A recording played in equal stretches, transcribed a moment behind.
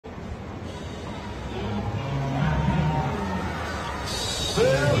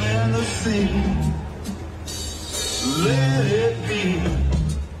and the sea. Let it be.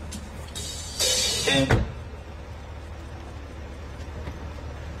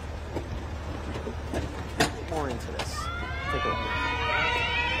 More into this. Take a look.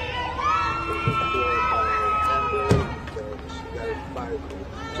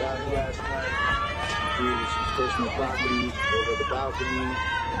 Last night, threw some personal property over the balcony,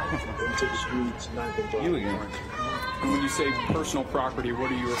 into the streets, not the block. You again. And when you say personal property,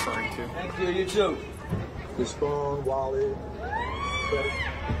 what are you referring to? Thank you, you too. His phone, wallet, credit.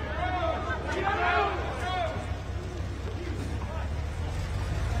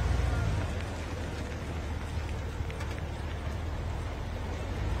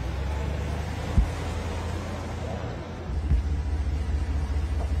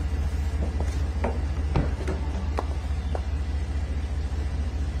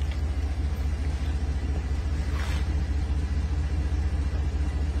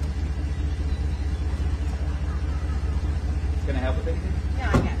 Gonna help with anything? Yeah,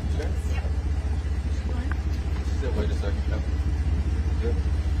 I got it. Yep.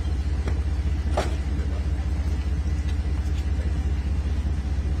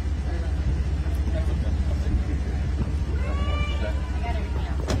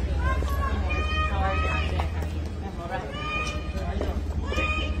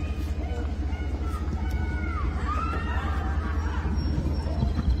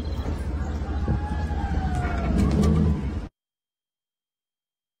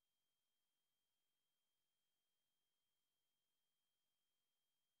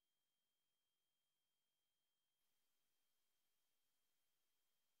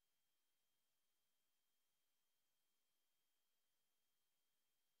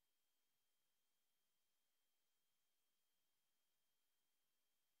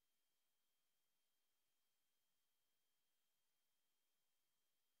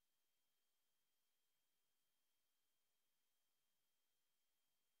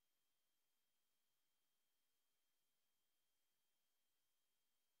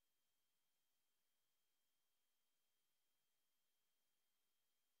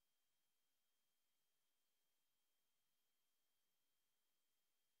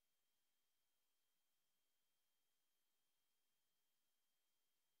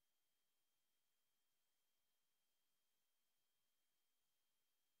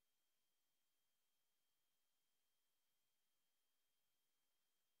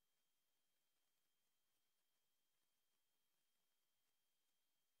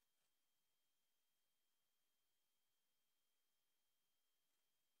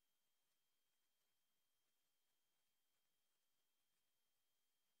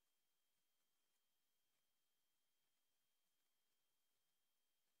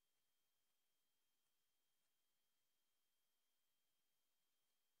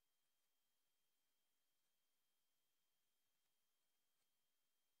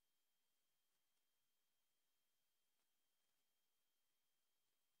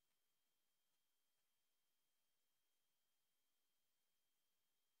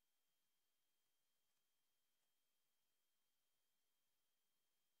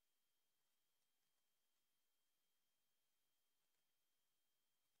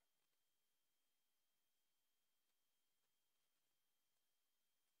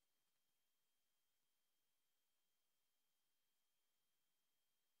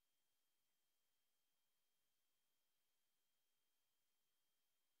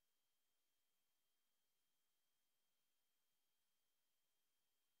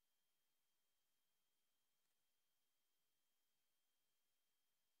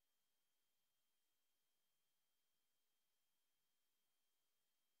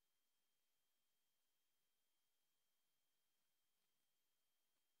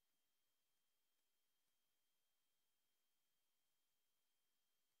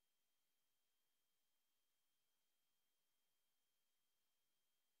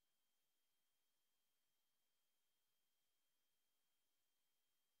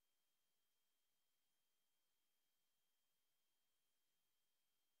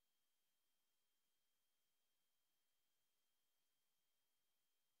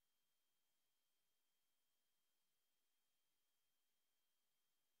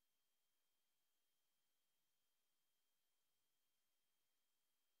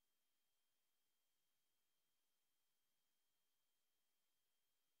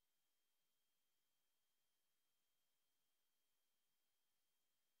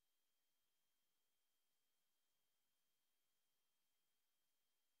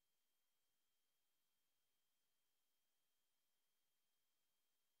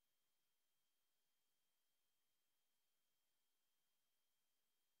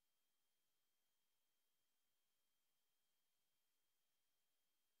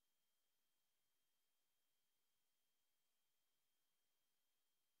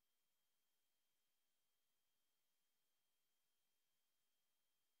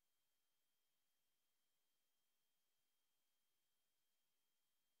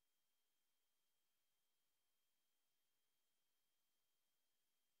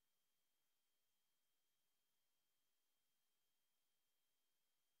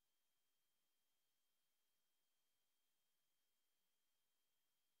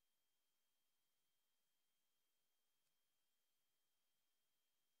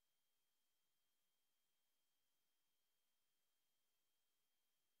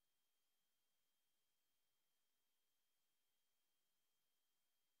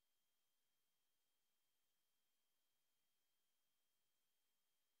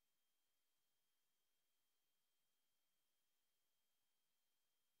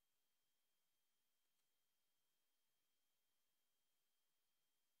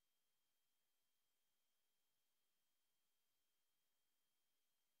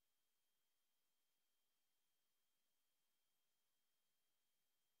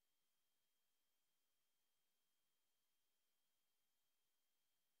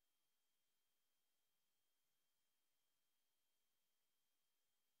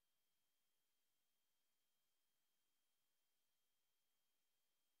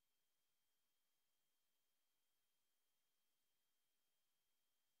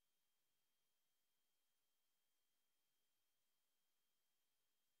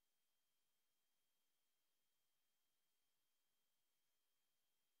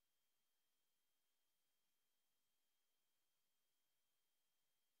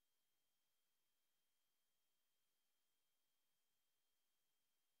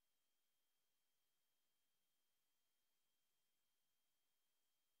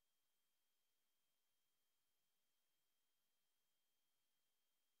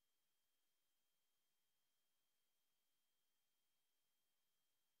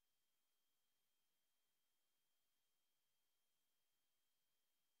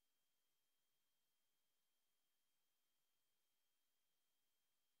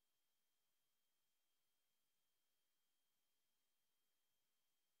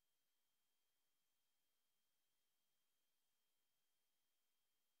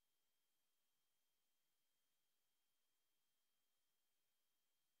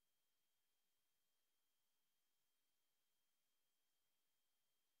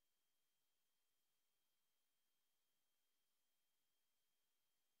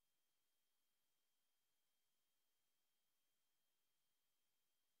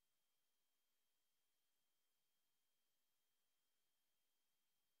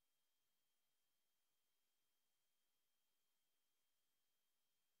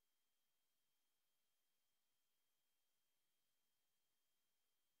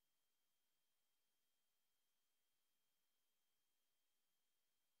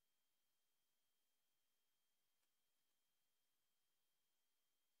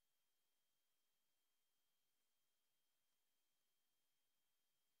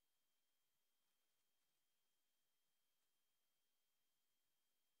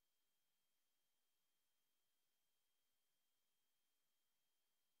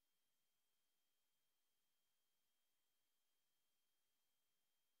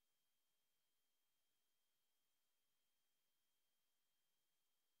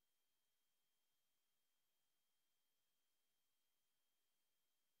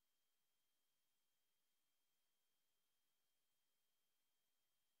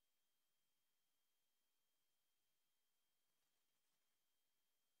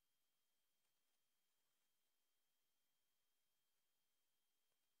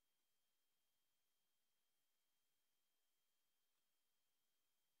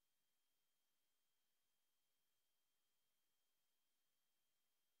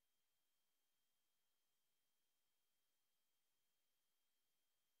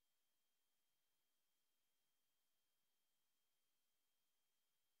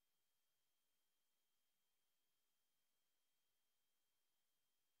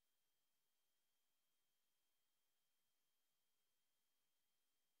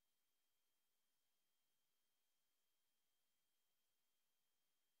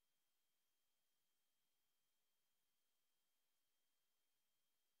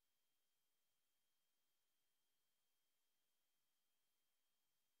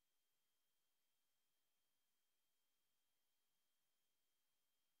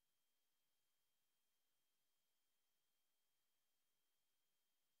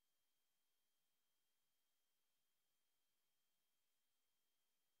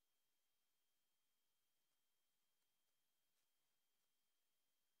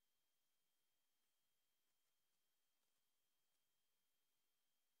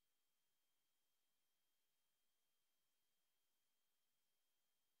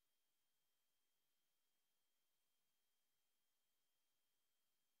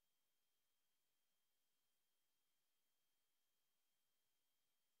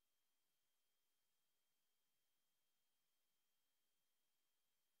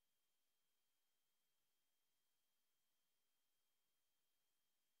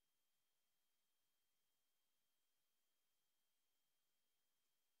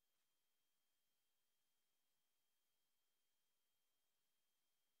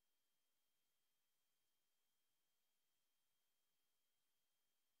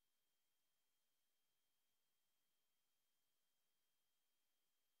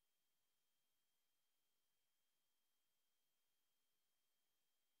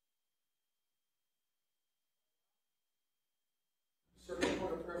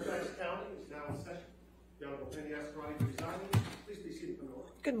 Court of Fairfax County is now in session. The Honorable Penny Escarani presiding. Please be seated for the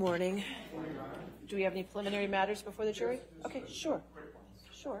order. Good morning. Do we have any preliminary matters before the jury? Okay, sure.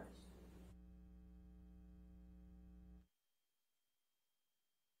 Sure.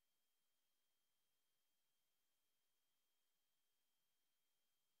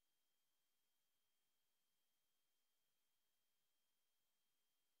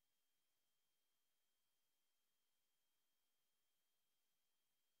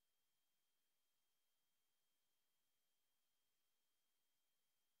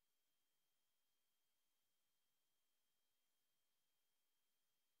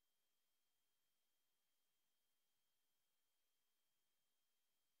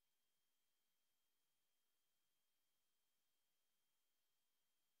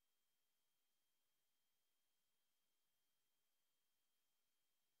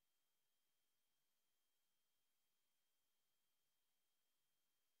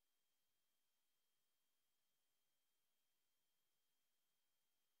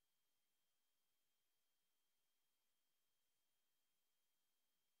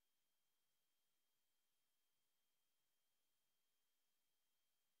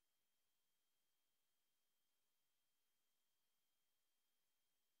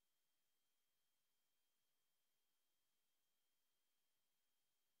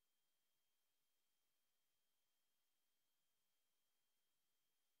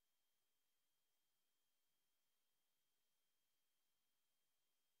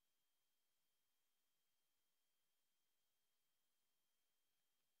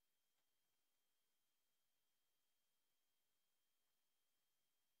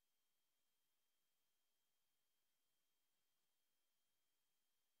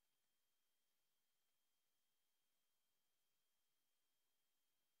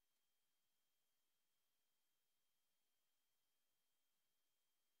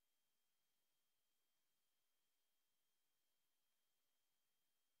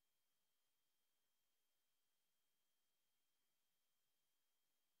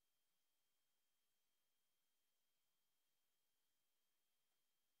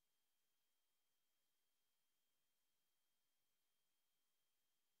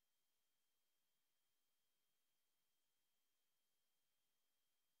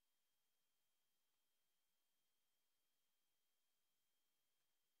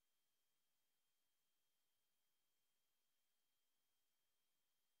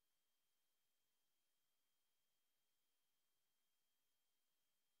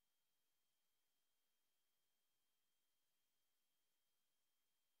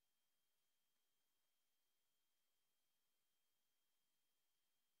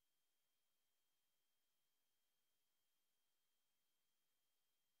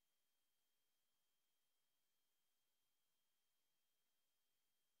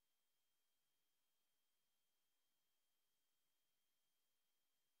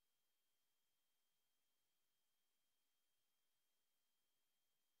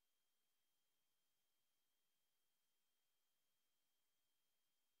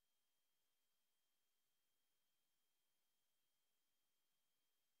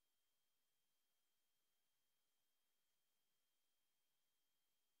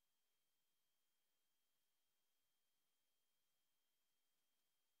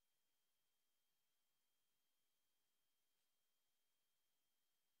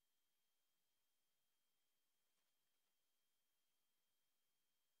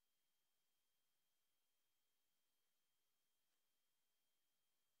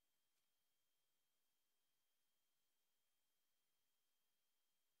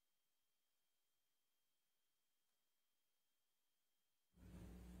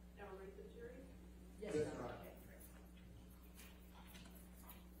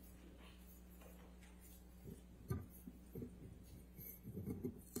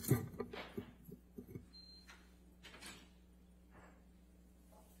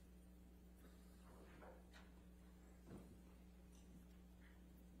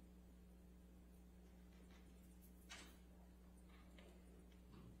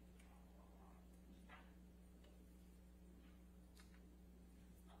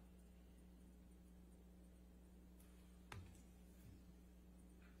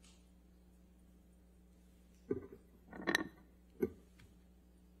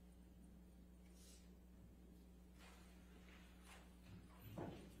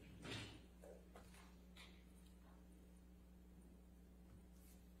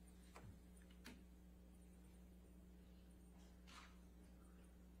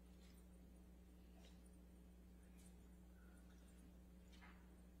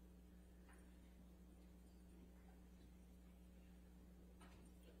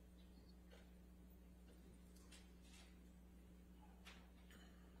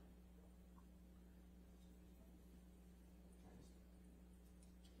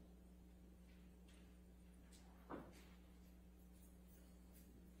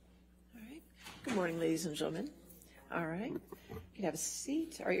 Good morning, ladies and gentlemen. All right, you can have a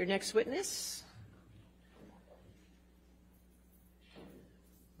seat. All right, your next witness.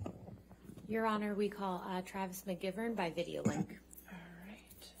 Your Honor, we call Travis McGivern by video link. All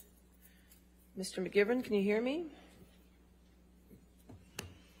right. Mr. McGivern, can you hear me?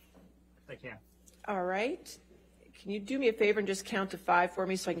 I can. All right. Can you do me a favor and just count to 5 for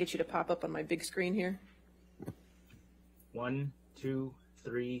me so I can get you to pop up on my big screen here? 1, 2,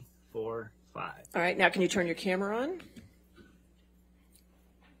 3, 4, 5. All right, now can you turn your camera on?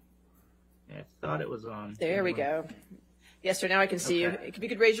 Yeah, I thought it was on. There we go. Yes, sir, now I can see you. If you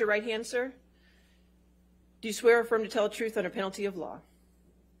could raise your right hand, sir. Do you swear or affirm to tell the truth under penalty of law?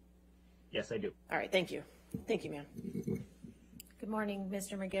 Yes, I do. All right, thank you. Thank you, ma'am. Good morning,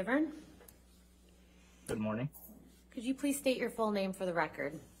 Mr. McGivern. Good morning. Could you please state your full name for the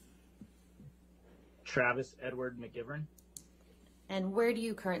record? Travis Edward McGivern, And where do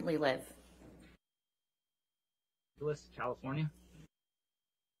you currently live? Los Angeles, California.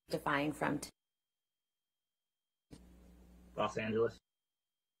 Defying from Los Angeles.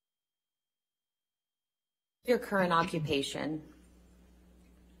 your current occupation.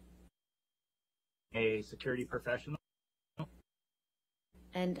 A security professional.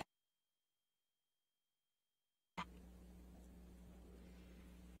 And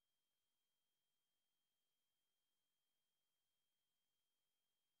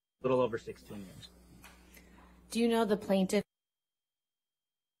A little over 16 years. do you know the plaintiff?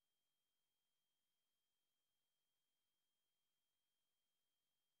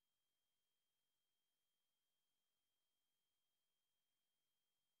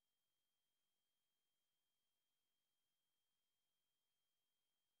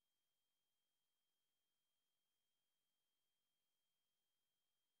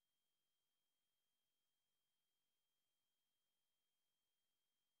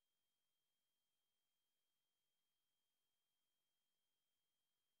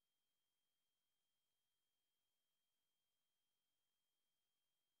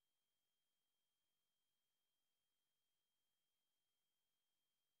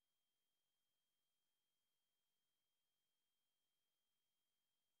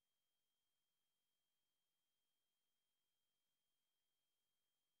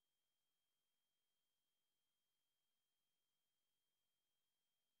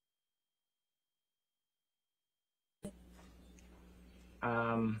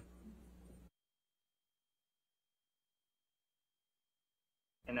 In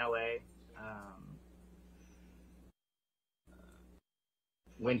LA,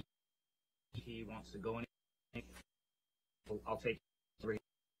 when he wants to go in, I'll take 3.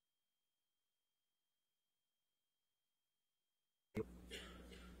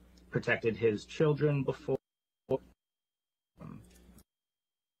 Protected his children before.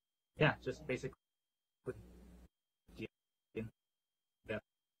 Yeah, just basically.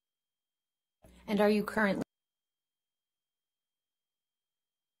 And are you currently?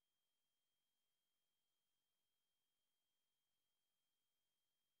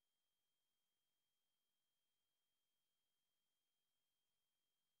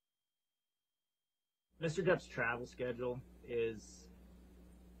 Mr. Depp's travel schedule is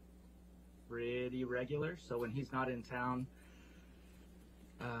pretty regular, so when he's not in town,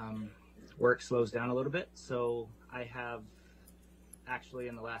 work slows down a little bit. So I have actually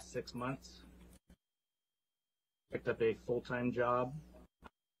in the last 6 months picked up a full-time job,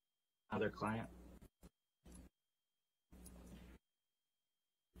 another client.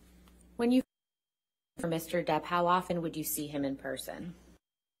 When you for Mr. Depp, how often would you see him in person?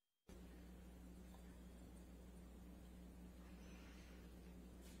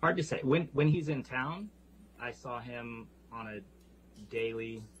 Hard to say. When he's in town, I saw him on a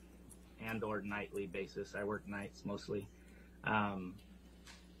daily and or nightly basis. I work nights mostly.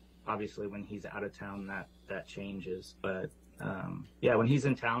 Obviously, when he's out of town, that changes. But yeah, when he's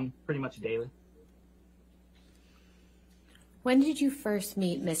in town, pretty much daily. When did you first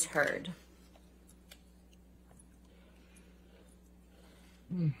meet Miss Heard?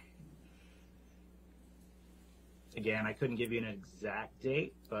 Again, I couldn't give you an exact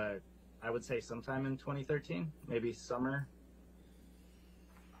date, but I would say sometime in 2013, maybe summer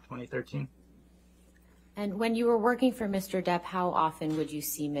 2013. And when you were working for Mr. Depp, how often would you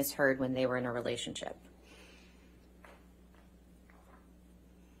see Miss Heard when they were in a relationship?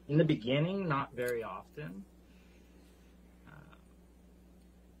 In the beginning, not very often.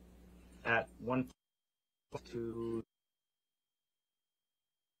 At one to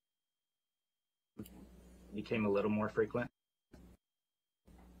became a little more frequent.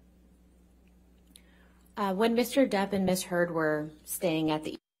 When Mr. Depp and Miss Heard were staying at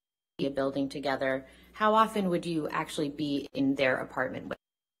the a building together, how often would you actually be in their apartment with?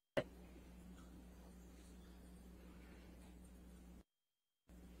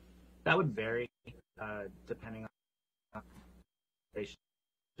 That would vary depending on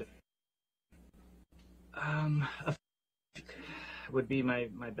would be my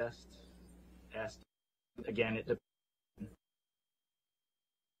best estimate. Again, it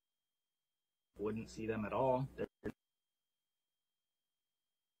wouldn't see them at all.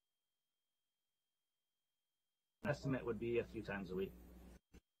 Estimate would be a few times a week.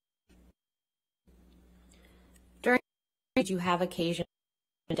 Did you have occasion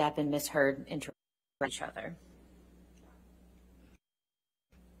Depp and Miss Heard interact with each other?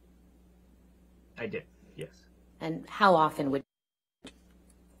 I did, yes. And how often would?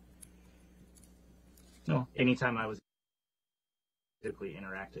 No, anytime I was physically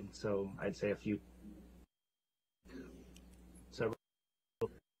interacting. So I'd say a few. So.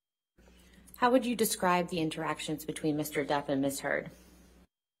 How would you describe the interactions between Mr. Depp and Miss Heard?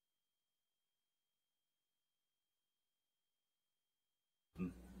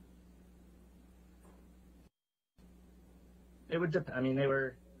 It would depend. I mean, it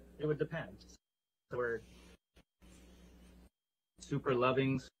would depend. They were super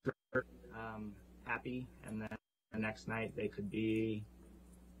loving, super happy, and then the next night they could be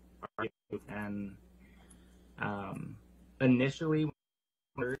arguing. And initially,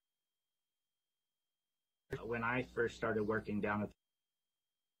 when I first started working down at,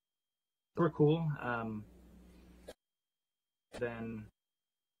 they were cool. Then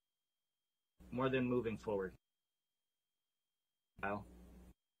more than moving forward.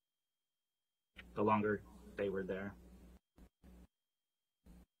 The longer they were there.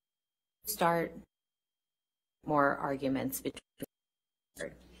 Start more arguments between.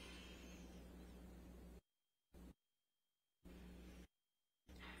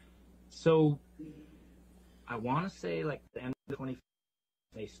 So I want to say like the end of 20,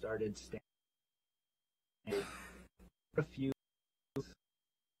 they started standing a few.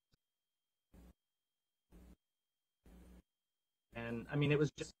 And I mean, it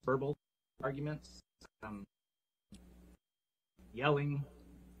was just verbal arguments, yelling.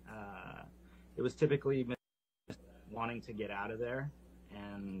 It was typically wanting to get out of there.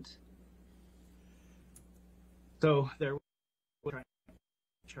 And so they're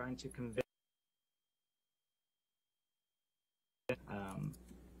trying to convince.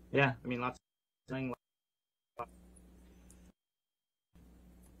 Yeah, I mean, lots of things.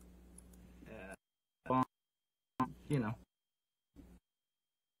 You know.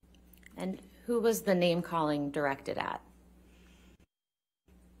 And who was the name calling directed at?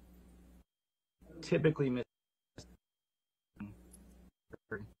 Typically,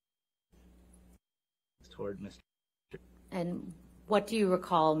 toward Mr. And what do you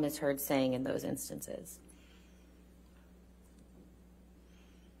recall Ms. Heard saying in those instances?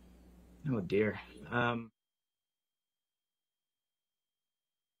 Oh dear.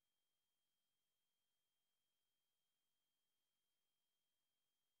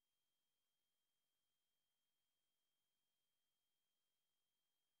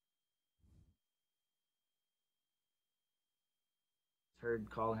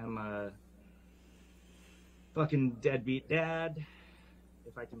 Heard call him a fucking deadbeat dad,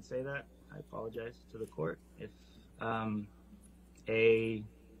 if I can say that. I apologize to the court. If a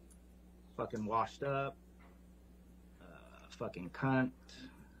fucking washed up, fucking cunt,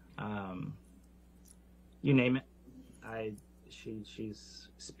 you name it. She's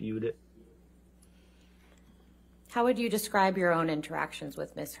spewed it. How would you describe your own interactions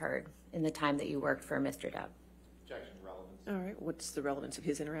with Ms. Heard in the time that you worked for Mr. Depp? All right. What's the relevance of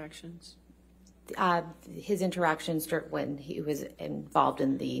his interactions? His interactions when he was involved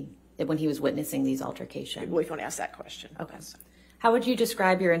in when he was witnessing these altercations. Well, if you want to ask that question. Okay. How would you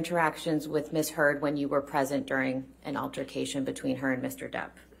describe your interactions with Ms. Heard when you were present during an altercation between her and Mr.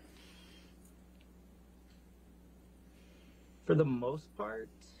 Depp? For the most part,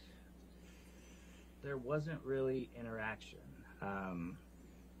 there wasn't really interaction.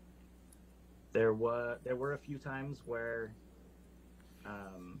 There were a few times where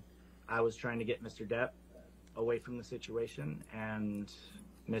I was trying to get Mr. Depp away from the situation, and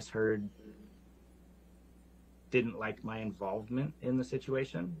Miss Heard didn't like my involvement in the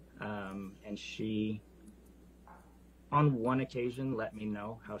situation, and she, on one occasion, let me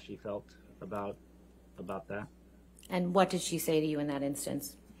know how she felt about that. And what did she say to you in that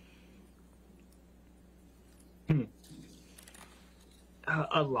instance?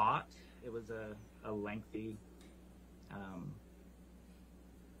 A lot. It was a lengthy,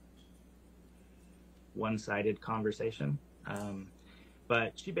 one-sided conversation.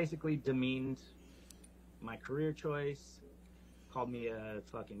 But she basically demeaned my career choice, called me a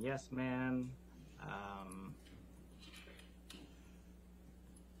fucking yes man.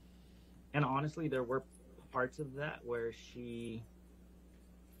 And honestly, there were parts of that where she,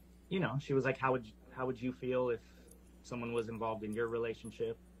 you know, she was like, how would you feel if someone was involved in your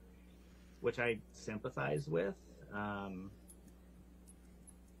relationship? Which I sympathize with.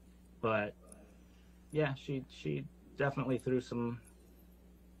 But yeah, she definitely threw some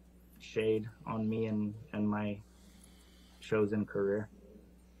shade on me and my chosen career.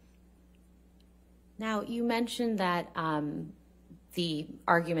 Now, you mentioned that the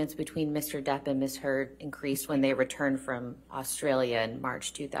arguments between Mr. Depp and Ms. Heard increased when they returned from Australia in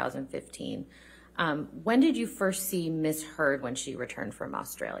March 2015. When did you first see Ms. Heard when she returned from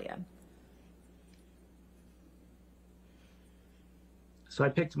Australia? So I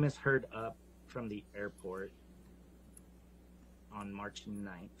picked Ms. Heard up from the airport on March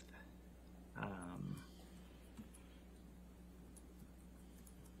 9th.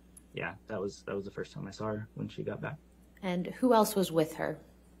 Yeah, that was the first time I saw her when she got back. And who else was with her?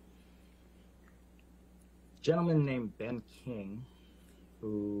 A gentleman named Ben King,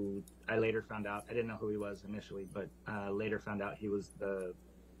 who I later found out, I didn't know who he was initially, but later found out he was the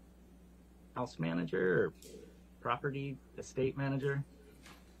house manager or property estate manager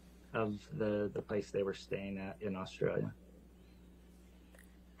of the place they were staying at in Australia.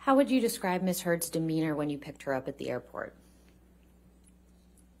 How would you describe Ms. Heard's demeanor when you picked her up at the airport?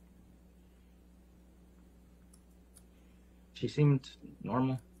 She seemed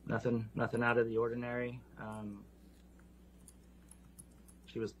normal, nothing out of the ordinary.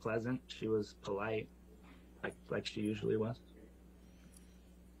 She was pleasant. She was polite, like she usually was.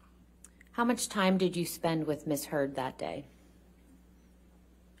 How much time did you spend with Ms. Heard that day?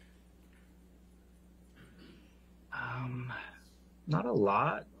 Not a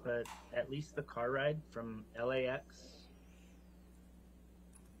lot, but at least the car ride from LAX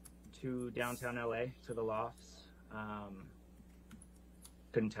to downtown LA to the lofts.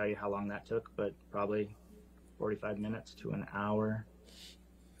 Couldn't tell you how long that took, but probably 45 minutes to an hour.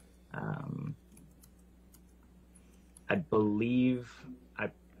 I believe I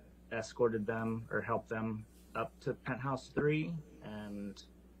escorted them or helped them up to Penthouse 3 and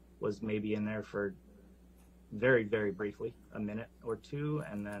was maybe in there for very, very briefly, a minute or two,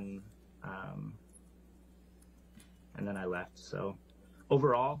 and then I left. So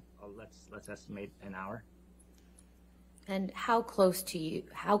overall, let's estimate an hour. And how close to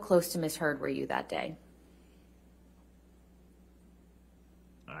Ms. Heard were you that day?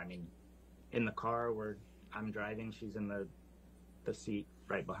 I mean, in the car where I'm driving, she's in the seat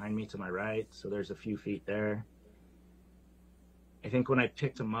right behind me to my right, so there's a few feet there. I think when I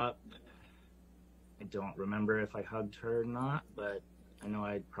picked him up, I don't remember if I hugged her or not, but I know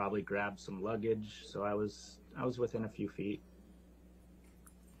I probably grabbed some luggage, so I was within a few feet.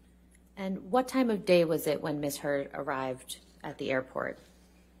 And what time of day was it when Ms. Heard arrived at the airport?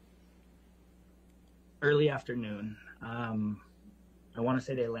 Early afternoon. I want to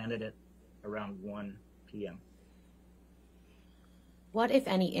say they landed at around 1 p.m. What, if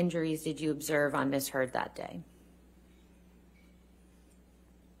any, injuries did you observe on Ms. Heard that day?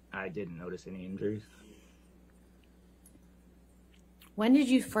 I didn't notice any injuries. When did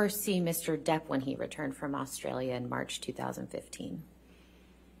you first see Mr. Depp when he returned from Australia in March 2015?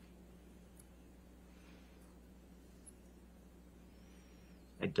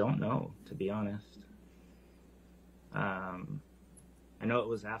 I don't know, to be honest. I know it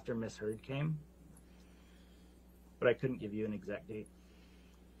was after Miss Heard came, but I couldn't give you an exact date.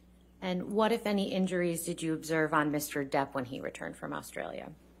 And what, if any, injuries did you observe on Mr. Depp when he returned from Australia?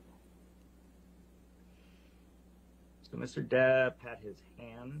 So Mr. Depp had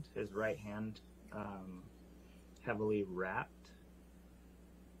his right hand, heavily wrapped.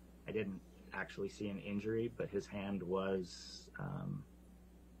 I didn't actually see an injury, but his hand was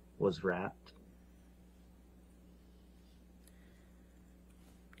wrapped.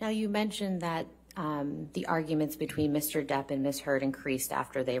 Now, you mentioned that the arguments between Mr. Depp and Ms. Heard increased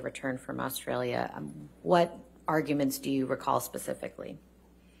after they returned from Australia. What arguments do you recall specifically?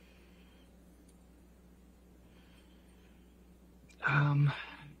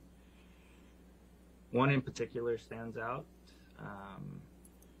 One in particular stands out.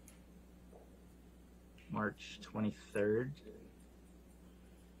 March 23rd,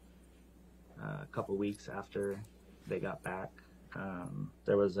 a couple weeks after they got back,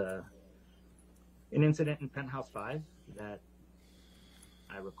 there was an incident in Penthouse 5 that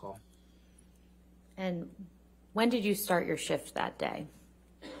I recall. And when did you start your shift that day?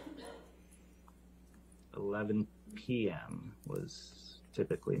 11 p.m. was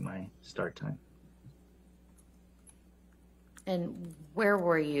typically my start time. And where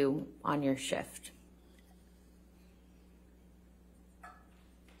were you on your shift?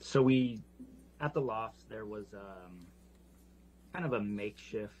 So at the lofts, there was kind of a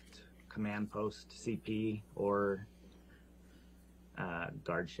makeshift command post CP or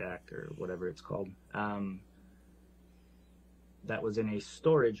guard shack or whatever it's called. That was in a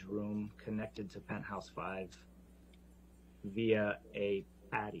storage room connected to Penthouse 5 via a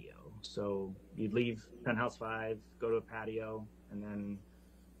patio. So you'd leave Penthouse 5, go to a patio, and then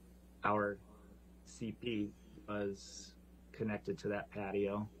our CP was connected to that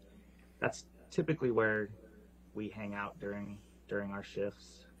patio. That's typically where we hang out during our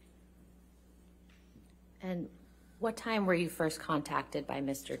shifts. And what time were you first contacted by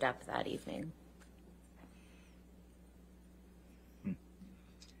Mr. Depp that evening?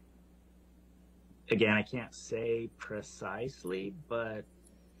 Again, I can't say precisely, but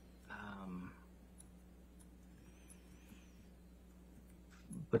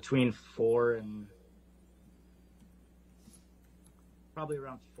between 4 and probably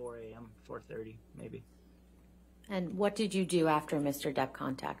around 4 a.m., 4:30 maybe. And what did you do after Mr. Depp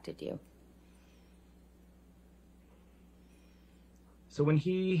contacted you? So when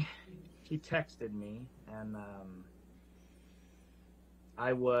he texted me, and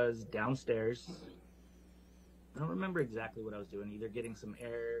I was downstairs. I don't remember exactly what I was doing, either getting some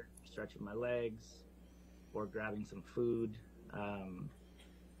air, stretching my legs, or grabbing some food.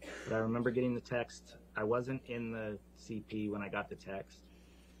 But I remember getting the text. I wasn't in the CP when I got the text.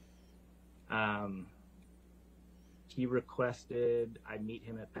 He requested I meet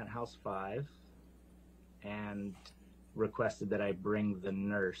him at Penthouse 5 and requested that I bring the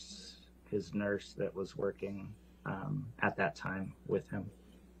nurse, his nurse that was working at that time with him.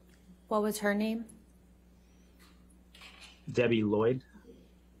 What was her name? Debbie Lloyd.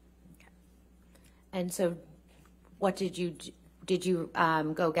 Okay. And so what did you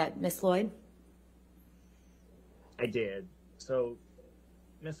go get Miss Lloyd? I did. So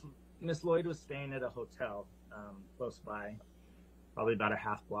Miss Lloyd was staying at a hotel close by, probably about a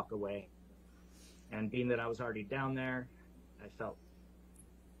half block away. And being that I was already down there, I felt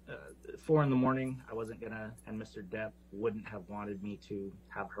 4 a.m, I wasn't gonna, and Mr. Depp wouldn't have wanted me to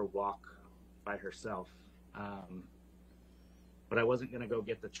have her walk by herself. But I wasn't gonna go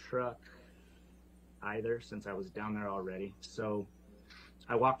get the truck either, since I was down there already. So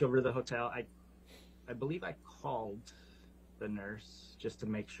I walked over to the hotel. I believe I called the nurse just to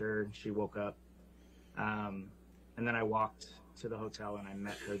make sure she woke up. And then I walked to the hotel and I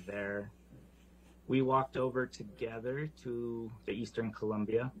met her there. We walked over together to the Eastern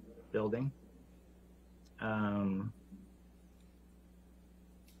Columbia building.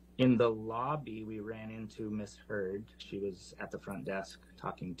 In the lobby, we ran into Miss Heard. She was at the front desk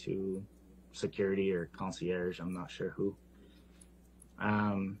talking to security or concierge, I'm not sure who.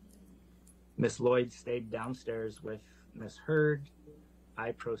 Miss Lloyd stayed downstairs with Miss Heard.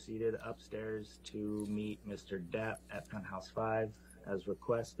 I proceeded upstairs to meet Mr. Depp at Penthouse 5 as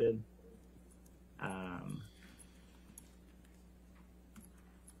requested.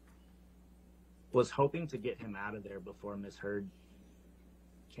 Was hoping to get him out of there before Miss Heard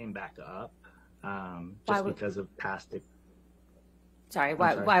came back up, just because of past. Sorry,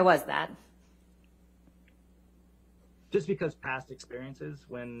 why was that? Just because past experiences,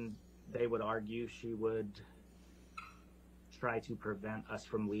 when they would argue, she would try to prevent us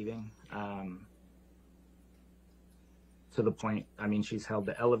from leaving. To the point, I mean, she's held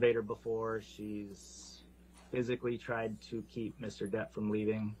the elevator before. She's physically tried to keep Mr. Depp from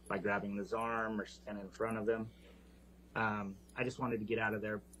leaving by grabbing his arm or standing in front of him. I just wanted to get out of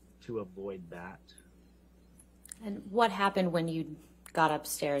there to avoid that. And what happened when you got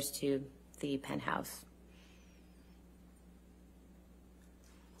upstairs to the penthouse?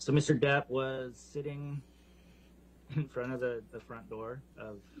 So Mr. Depp was sitting in front of the front door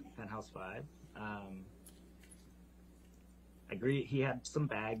of Penthouse 5. He had some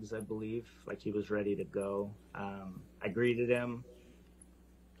bags, I believe, like he was ready to go. I greeted him,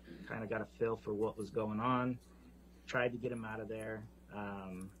 kind of got a feel for what was going on, tried to get him out of there.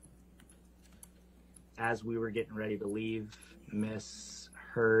 As we were getting ready to leave, Miss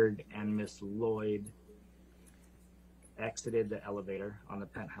Heard and Miss Lloyd exited the elevator on the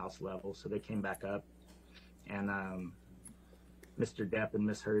penthouse level, so they came back up, and Mr. Depp and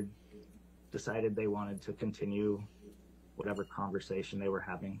Miss Heard decided they wanted to continue whatever conversation they were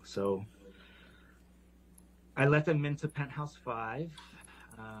having. So I let them into Penthouse 5.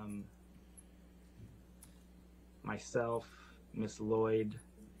 Myself, Miss Lloyd,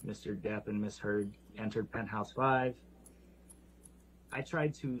 Mr. Depp, and Miss Heard entered Penthouse 5. I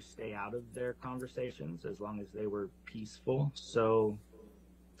tried to stay out of their conversations as long as they were peaceful. So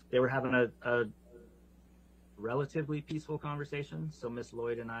they were having a relatively peaceful conversation. So Miss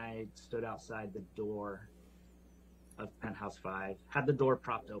Lloyd and I stood outside the door of Penthouse 5, had the door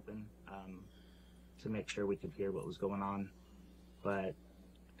propped open to make sure we could hear what was going on, but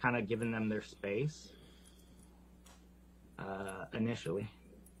kind of giving them their space initially.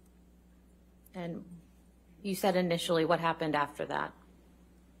 And you said initially, what happened after that?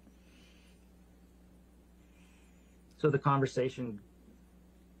 So the conversation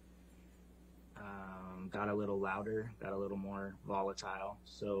got a little louder, got a little more volatile.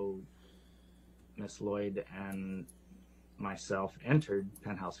 So Miss Lloyd and myself entered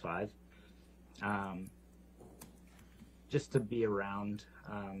Penthouse 5 just to be around,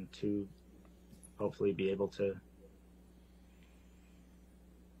 to hopefully be able to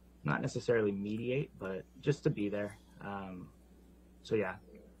not necessarily mediate, but just to be there. So yeah,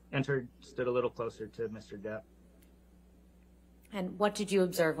 entered, stood a little closer to Mr. Depp. And what did you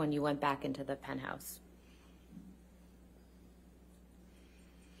observe when you went back into the penthouse?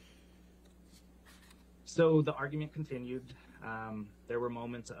 So the argument continued. There were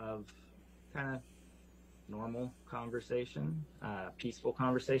moments of kind of normal conversation, peaceful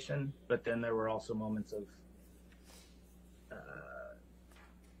conversation, but then there were also moments of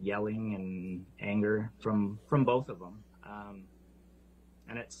yelling and anger from both of them.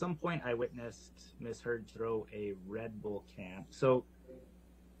 And at some point I witnessed Miss Heard throw a Red Bull can. So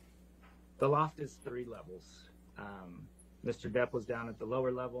the loft is 3 levels. Mr. Depp was down at the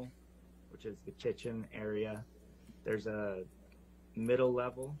lower level, which is the kitchen area. There's a middle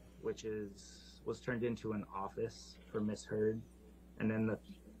level, which was turned into an office for Miss Heard. And then the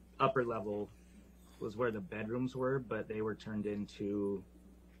upper level was where the bedrooms were, but they were turned into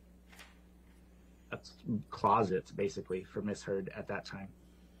closets, basically, for Miss Heard at that time.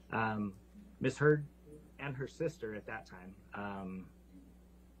 Miss Heard and her sister at that time,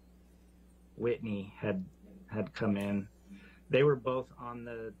 Whitney, had come in. They were both on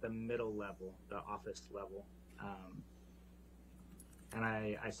the middle level, the office level. And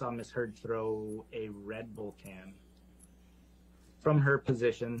I saw Miss Heard throw a Red Bull can from her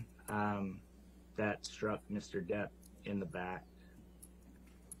position that struck Mr. Depp in the back.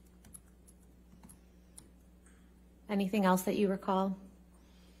 Anything else that you recall?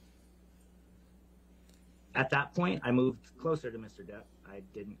 At that point, I moved closer to Mr. Depp. I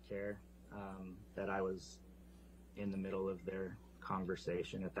didn't care that I was in the middle of their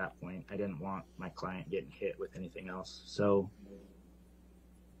conversation at that point. I didn't want my client getting hit with anything else. So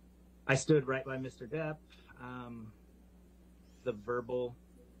I stood right by Mr. Depp. The verbal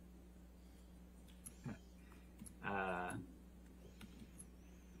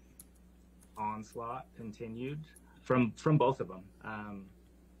onslaught continued from both of them.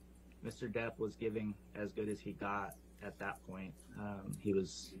 Mr. Depp was giving as good as he got at that point. He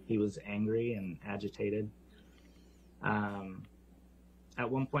was angry and agitated. At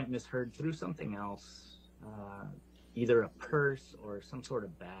one point, Miss Heard threw something else, either a purse or some sort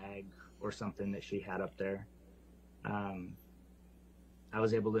of bag or something that she had up there. I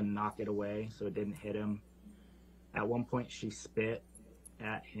was able to knock it away so it didn't hit him. At one point, she spit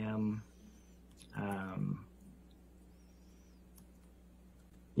at him.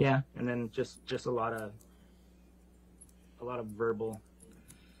 Yeah, and then just a lot of verbal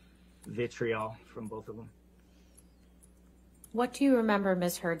vitriol from both of them. What do you remember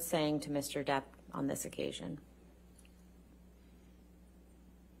Ms. Heard saying to Mr. Depp on this occasion?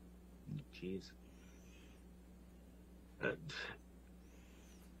 Jeez.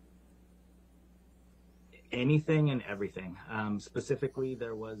 Anything and everything. Specifically,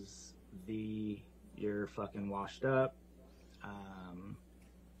 there was you're fucking washed up.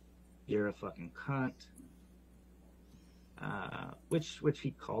 You're a fucking cunt. Which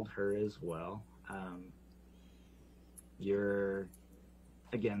he called her as well. You're,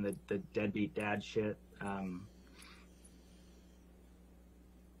 again, the deadbeat dad shit.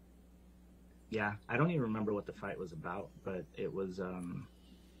 Yeah, I don't even remember what the fight was about, but it was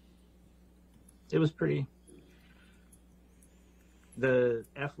pretty. The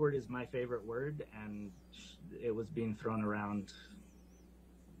F word is my favorite word, and it was being thrown around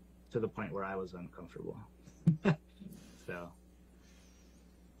to the point where I was uncomfortable. So.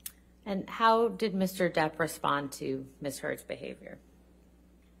 And how did Mr. Depp respond to Ms. Heard's behavior?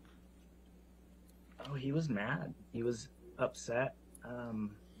 Oh, he was mad. He was upset,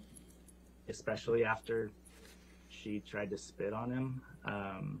 especially after she tried to spit on him.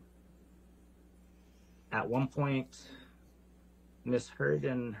 At one point, Miss Heard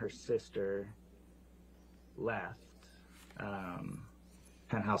and her sister left.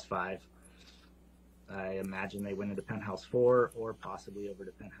 penthouse 5. I imagine they went into penthouse 4 or possibly over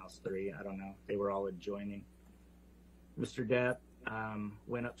to penthouse 3. I don't know. They were all adjoining. Mr. Depp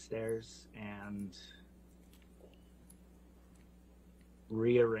went upstairs and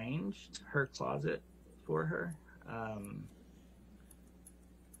rearranged her closet for her.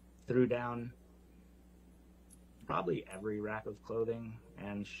 Threw down probably every rack of clothing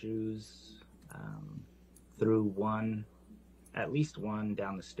and shoes. Threw at least one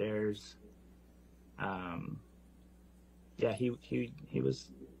down the stairs. Yeah, he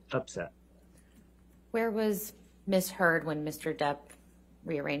was upset. Where was Miss Heard when Mr. Depp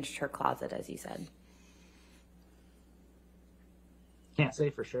rearranged her closet, as you said? Can't say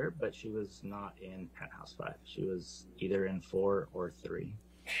for sure, but she was not in penthouse 5. She was either in 4 or 3.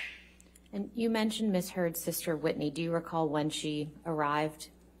 And you mentioned Miss Heard's sister, Whitney. Do you recall when she arrived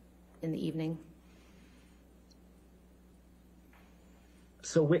in the evening?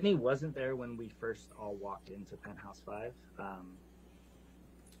 So Whitney wasn't there when we first all walked into penthouse 5.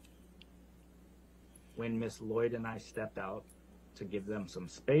 When Miss Lloyd and I stepped out to give them some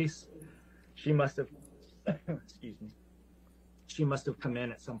space, she must have, excuse me, she must have come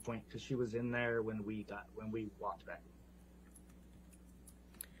in at some point because she was in there when we walked back.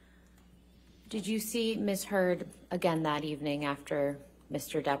 Did you see Miss Heard again that evening after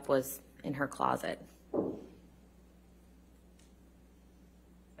Mr. Depp was in her closet?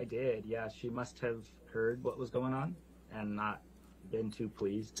 I did, yeah. She must have heard what was going on and not been too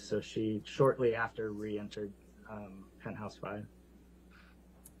pleased. So she shortly after re-entered penthouse 5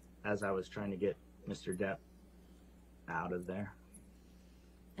 as I was trying to get Mr. Depp out of there.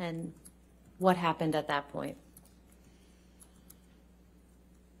 And what happened at that point?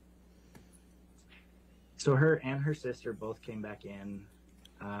 So her and her sister both came back in.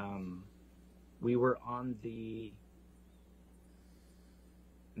 We were on the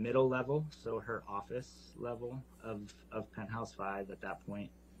middle level, so her office level of penthouse 5 at that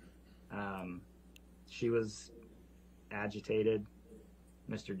point. She was agitated.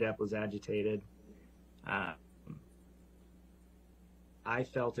 Mr. Depp was agitated. I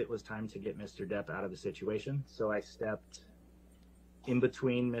felt it was time to get Mr. Depp out of the situation, so I stepped in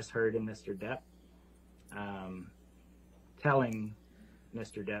between Miss Heard and Mr. Depp, telling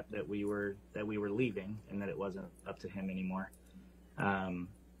Mr. Depp that we were leaving and that it wasn't up to him anymore.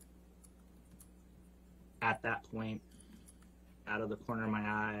 At that point, out of the corner of my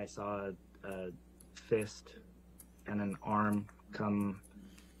eye, I saw a fist and an arm come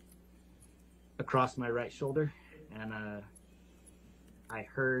across my right shoulder, and I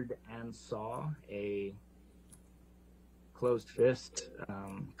heard and saw a closed fist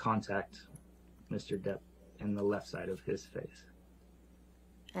contact Mr. Depp in the left side of his face.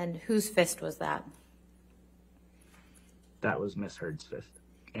 And whose fist was that? That was Miss Heard's fist,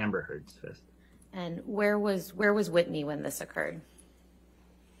 Amber Heard's fist. And where was Whitney when this occurred?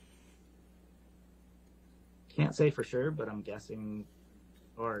 Can't say for sure, but I'm guessing,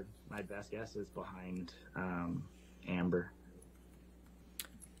 or my best guess is behind Amber.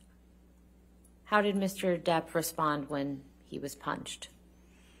 How did Mr. Depp respond when he was punched?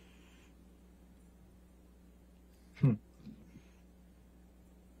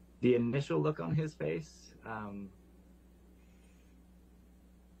 The initial look on his face kind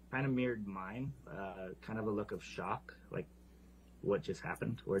of mirrored mine, kind of a look of shock, like what just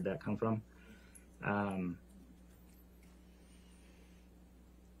happened, where'd that come from?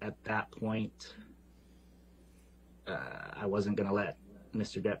 At that point, I wasn't going to let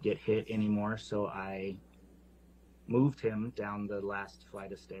Mr. Depp get hit anymore, so I moved him down the last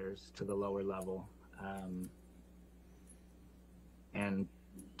flight of stairs to the lower level, and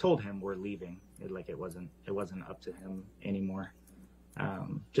told him we're leaving. It wasn't up to him anymore,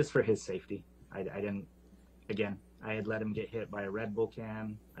 just for his safety. I had let him get hit by a Red Bull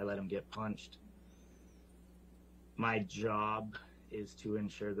can. I let him get punched. My job is to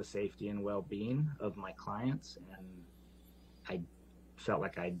ensure the safety and well-being of my clients, and I felt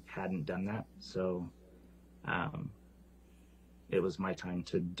like I hadn't done that, so it was my time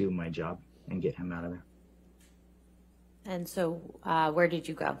to do my job and get him out of there. And so where did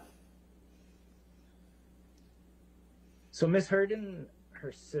you go? So Miss Heard and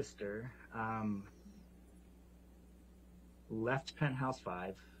her sister left penthouse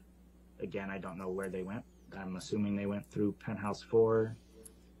 5. Again, I don't know where they went. I'm assuming they went through penthouse 4.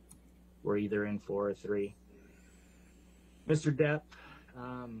 We're either in 4 or 3. Mr. Depp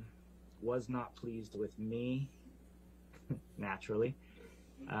was not pleased with me, naturally.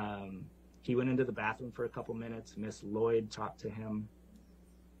 He went into the bathroom for a couple minutes. Miss Lloyd talked to him.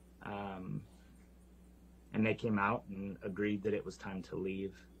 and they came out and agreed that it was time to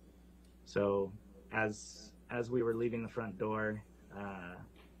leave. So as we were leaving the front door,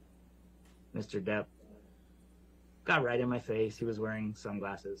 Mr. Depp got right in my face. He was wearing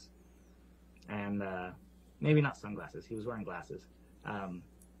sunglasses, and maybe not sunglasses. He was wearing glasses.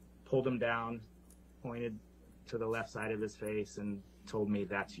 Pulled him down, pointed to the left side of his face, and told me,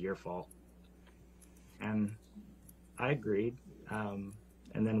 "That's your fault." And I agreed. And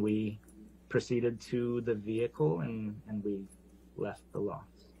then we proceeded to the vehicle, and we left the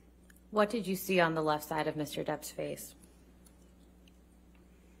loft. What did you see on the left side of Mr. Depp's face?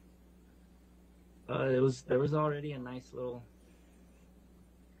 There was already a nice little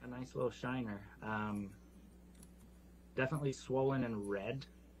shiner. Definitely swollen and red.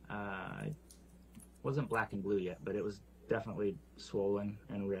 It wasn't black and blue yet, but it was definitely swollen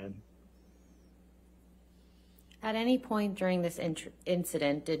and red. At any point during this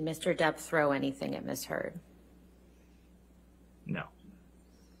incident, did Mr. Depp throw anything at Ms. Heard? No.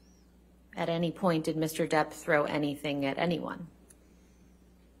 At any point, did Mr. Depp throw anything at anyone?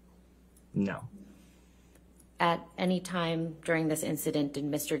 No. At any time during this incident, did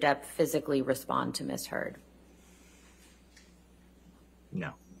Mr. Depp physically respond to Ms. Heard?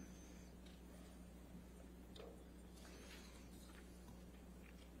 No.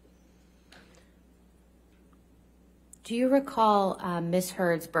 Do you recall Ms.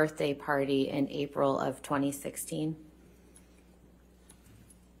 Heard's birthday party in April of 2016?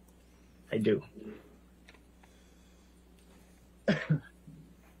 I do.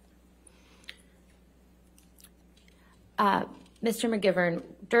 Mr. McGivern,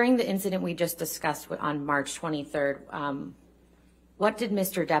 during the incident we just discussed on March 23rd, what did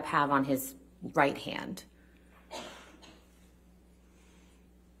Mr. Depp have on his right hand?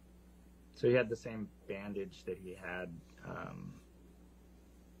 So he had the same bandage that he had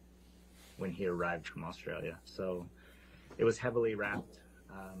when he arrived from Australia. So it was heavily wrapped.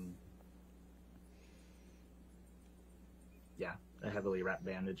 Yeah, a heavily wrapped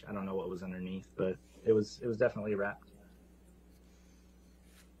bandage. I don't know what was underneath, but it was definitely wrapped.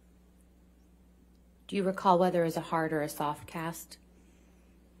 Do you recall whether it was a hard or a soft cast?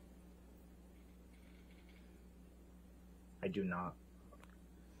 I do not.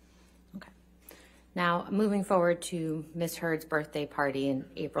 Okay. Now, moving forward to Ms. Heard's birthday party in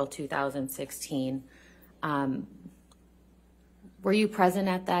April 2016, were you present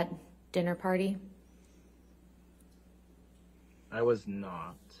at that dinner party? I was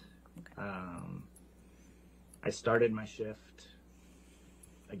not. Okay. I started my shift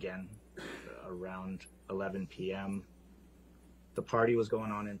again around 11 p.m. The party was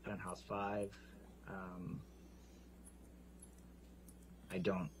going on in Penthouse 5. I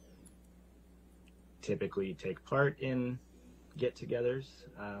don't typically take part in get-togethers,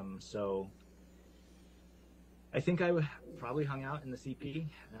 so I think I probably hung out in the CP.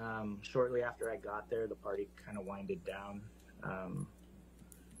 Shortly after I got there, the party kind of winded down.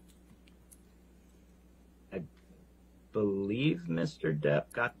 I believe Mr.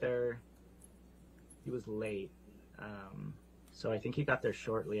 Depp got there. He was late, so I think he got there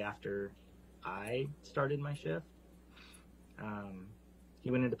shortly after I started my shift. He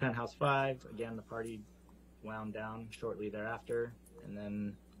went into Penthouse 5. Again, the party wound down shortly thereafter. And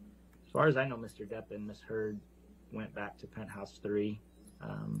then, as far as I know, Mr. Depp and Ms. Heard went back to Penthouse 3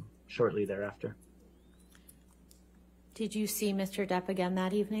 shortly thereafter. Did you see Mr. Depp again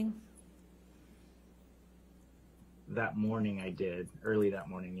that evening? That morning I did. Early that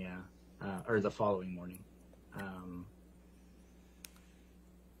morning, yeah. Or the following morning.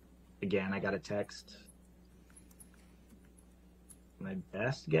 Again, I got a text. My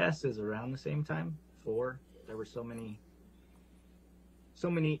best guess is around the same time, 4. There were so many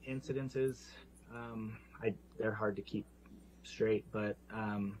incidences. They're hard to keep straight, but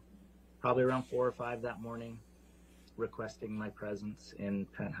probably around 4 or 5 that morning, requesting my presence in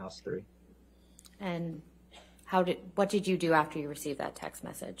Penthouse 3. And what did you do after you received that text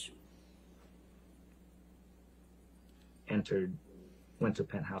message? Went to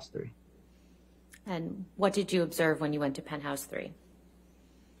Penthouse 3. And what did you observe when you went to Penthouse 3?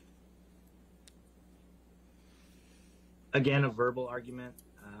 Again, a verbal argument.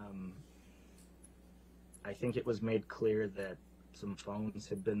 I think it was made clear that some phones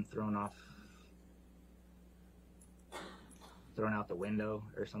had been thrown out the window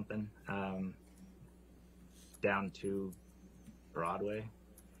or something, down to Broadway.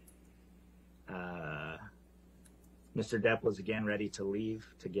 Mr. Depp was again ready to leave,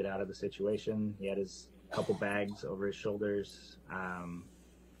 to get out of the situation. He had his couple bags over his shoulders.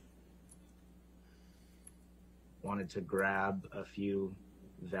 Wanted to grab a few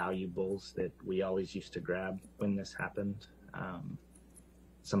valuables that we always used to grab when this happened.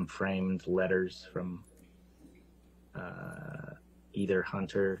 Some framed letters from either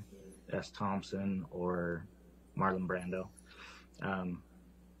Hunter S. Thompson or Marlon Brando.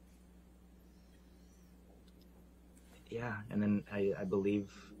 Yeah, and then I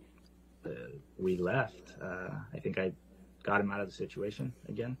believe we left. I think I got him out of the situation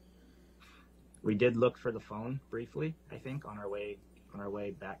again. We did look for the phone briefly, I think, on our way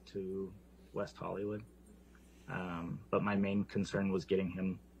back to West Hollywood. But my main concern was getting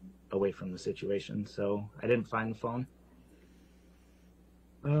him away from the situation, so I didn't find the phone.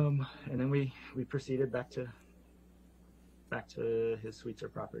 And then we proceeded back to his suites or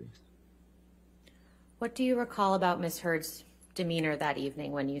properties. What do you recall about Ms. Heard's demeanor that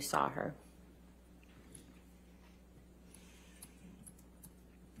evening when you saw her?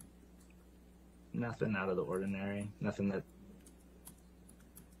 Nothing out of the ordinary. Nothing that.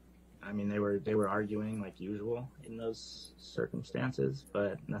 I mean, they were arguing like usual in those circumstances,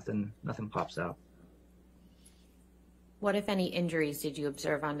 but nothing pops out. What, if any, injuries did you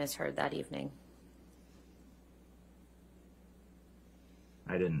observe on Ms. Heard that evening?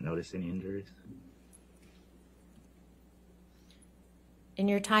 I didn't notice any injuries. In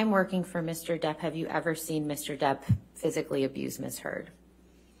your time working for Mr. Depp, have you ever seen Mr. Depp physically abuse Ms. Heard?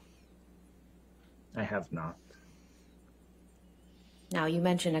 I have not. Now, you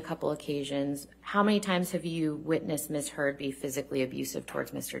mentioned a couple occasions. How many times have you witnessed Ms. Heard be physically abusive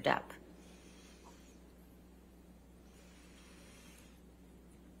towards Mr. Depp?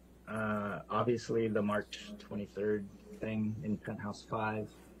 Obviously, the March 23rd thing in Penthouse 5.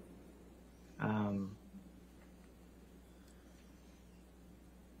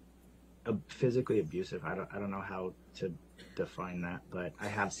 Physically abusive. I don't know how to define that, but I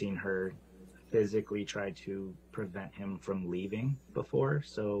have seen her physically try to prevent him from leaving before.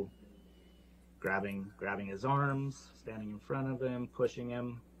 So grabbing his arms, standing in front of him, pushing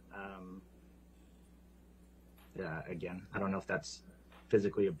him. Again, I don't know if that's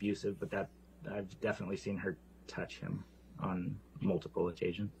physically abusive, but that I've definitely seen her touch him on multiple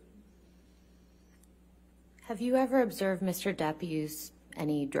occasions. Have you ever observed Mr. Depp use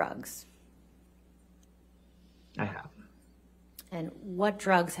any drugs? I have. And what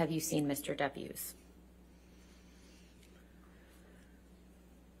drugs have you seen Mr. Depp use?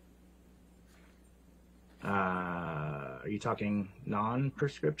 Are you talking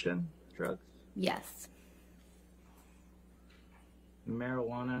non-prescription drugs? Yes.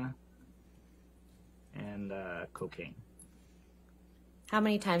 Marijuana and cocaine. How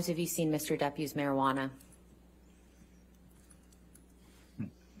many times have you seen Mr. Depp use marijuana?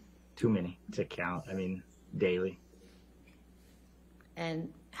 Too many to count. I mean, daily.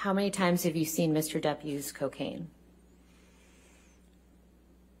 And how many times have you seen Mr. Depp use cocaine?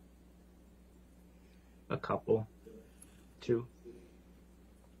 A couple. 2.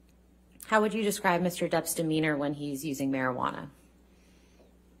 How would you describe Mr. Depp's demeanor when he's using marijuana?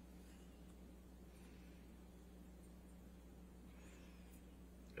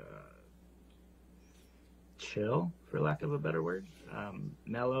 Chill, for lack of a better word.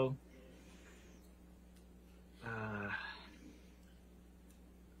 Mellow.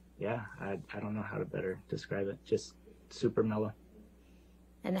 Yeah, I don't know how to better describe it. Just super mellow.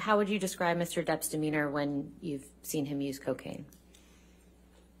 And how would you describe Mr. Depp's demeanor when you've seen him use cocaine?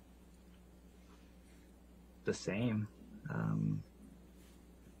 The same.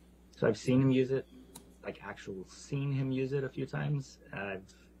 So I've seen him use it, like seen him use it a few times.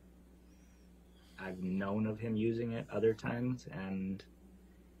 I've known of him using it other times, and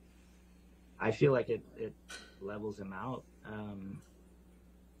I feel like it levels him out.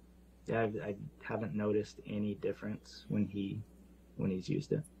 Yeah, I haven't noticed any difference when he's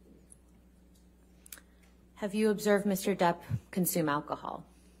used it. Have you observed Mr. Depp consume alcohol?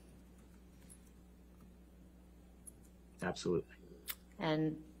 Absolutely.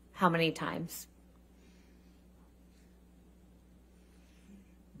 And how many times?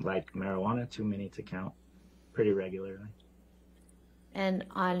 Like marijuana, too many to count. Pretty regularly. And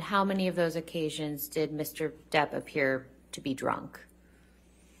on how many of those occasions did Mr. Depp appear to be drunk?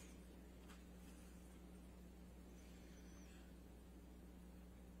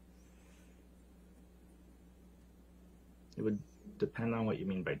 It would depend on what you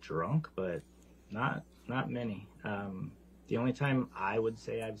mean by drunk, but not many. The only time I would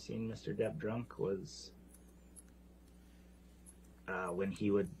say I've seen Mr. Depp drunk was when he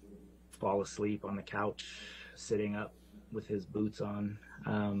would fall asleep on the couch, sitting up with his boots on.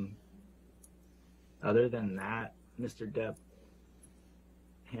 Other than that, Mr. Depp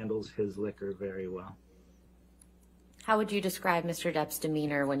handles his liquor very well. How would you describe Mr. Depp's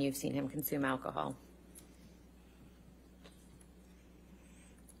demeanor when you've seen him consume alcohol?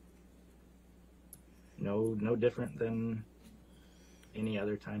 No different than any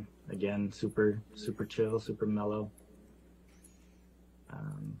other time. Again, super chill, super mellow.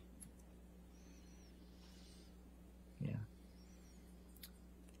 Yeah.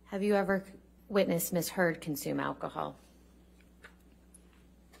 Have you ever witnessed Ms. Heard consume alcohol?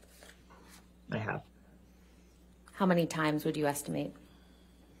 I have. How many times would you estimate?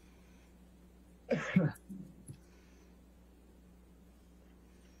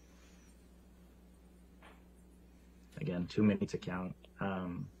 Again, too many to count.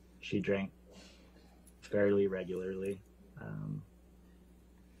 She drank fairly regularly.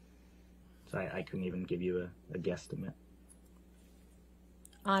 So I couldn't even give you a guesstimate.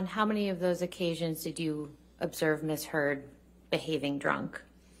 On how many of those occasions did you observe Ms. Heard behaving drunk?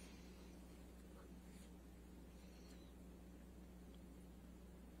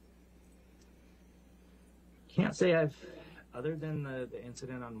 Can't say I've, other than the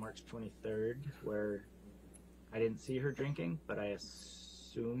incident on March 23rd, where I didn't see her drinking, but I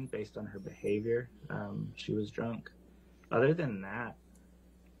assumed based on her behavior, she was drunk. Other than that,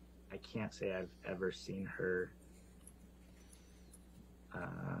 I can't say I've ever seen her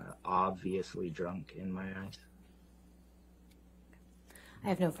obviously drunk in my eyes. I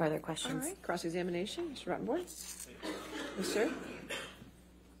have no further All questions. right, cross-examination, Mr. Rottenborn. Yes, sir.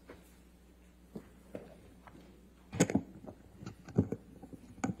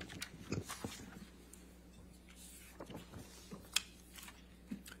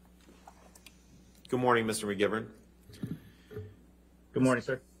 Good morning, Mr. McGivern. Good morning,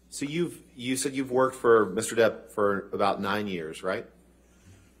 sir. So you said you've worked for Mr. Depp for about 9 years, right?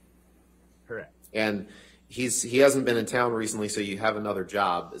 Correct. And he hasn't been in town recently, so you have another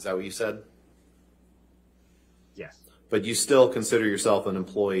job. Is that what you said? Yes. But you still consider yourself an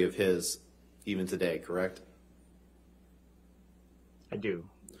employee of his even today, correct? I do.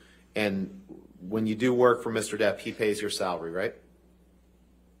 And when you do work for Mr. Depp, he pays your salary, right?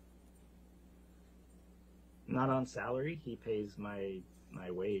 Not on salary. He pays my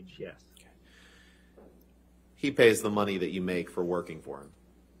wage, yes. He pays the money that you make for working for him.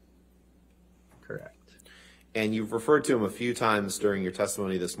 Correct. And you've referred to him a few times during your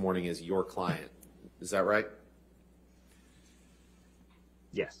testimony this morning as your client. Is that right?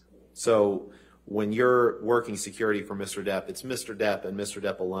 Yes. So when you're working security for Mr. Depp, it's Mr. Depp and Mr.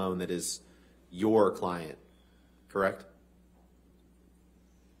 Depp alone that is your client, correct?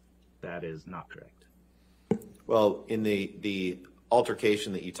 That is not correct. Well, in the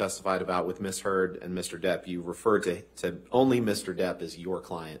altercation that you testified about with Ms. Heard and Mr. Depp, you referred to only Mr. Depp as your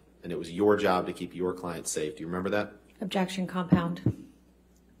client, and it was your job to keep your client safe. Do you remember that? Objection, compound.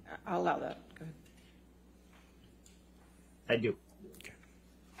 I'll allow that. Go ahead. I do.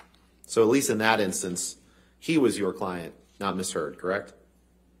 So at least in that instance, he was your client, not Ms. Heard, correct?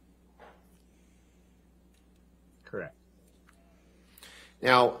 Correct.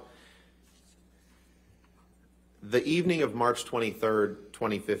 Now, the evening of March 23rd,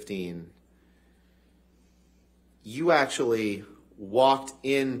 2015, you actually walked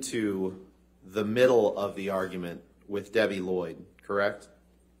into the middle of the argument with Debbie Lloyd, correct?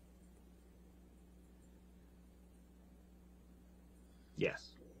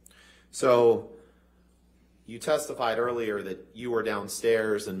 Yes. So you testified earlier that you were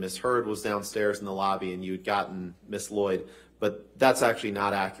downstairs and Ms. Heard was downstairs in the lobby and you'd gotten Ms. Lloyd, but that's actually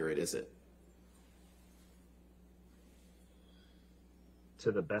not accurate, is it?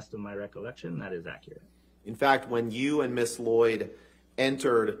 To the best of my recollection, that is accurate. In fact, when you and Ms. Lloyd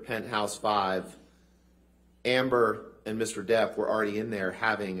entered Penthouse 5, Amber and Mr. Depp were already in there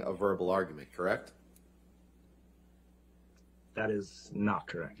having a verbal argument, correct? That is not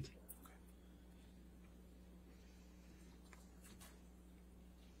correct.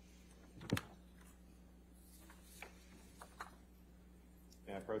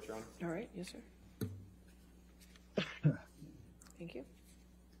 May I approach, Your Honor? All right, yes, sir. Thank you.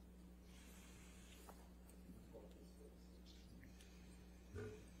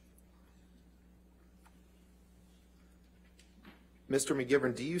 Mr.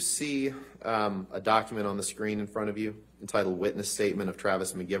 McGivern, do you see a document on the screen in front of you entitled Witness Statement of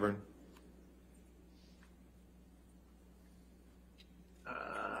Travis McGivern?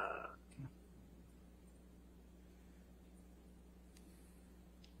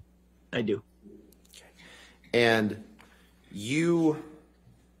 I do. And you,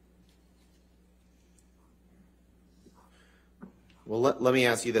 well, let me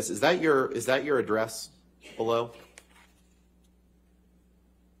ask you this. Is that your address below?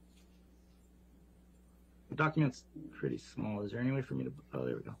 document's pretty small. Is there any way for me to? Oh,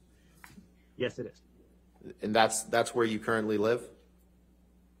 there we go. Yes, it is. And that's where you currently live?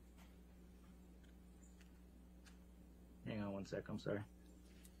 Hang on one sec. I'm sorry.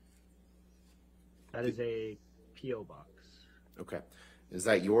 That is a P.O. box. Okay. Is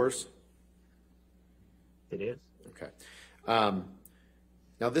that yours? It is. Okay.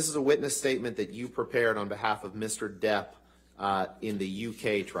 Now, this is a witness statement that you prepared on behalf of Mr. Depp in the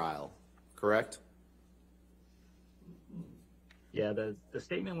UK trial, correct? Yeah, the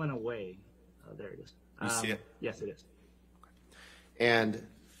statement went away. There it is. You see it? Yes, it is. And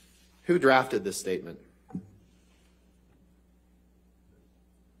who drafted this statement?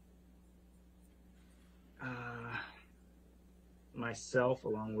 Myself,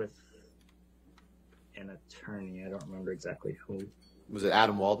 along with an attorney. I don't remember exactly who. Was it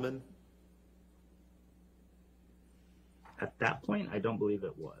Adam Waldman? At that point, I don't believe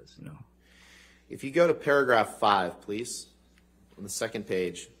it was, no. If you go to paragraph 5, please, on the second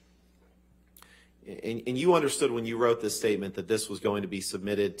page, and you understood when you wrote this statement that this was going to be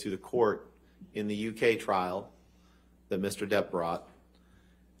submitted to the court in the UK trial that Mr. Depp brought,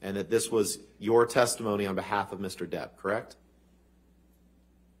 and that this was your testimony on behalf of Mr. Depp, correct?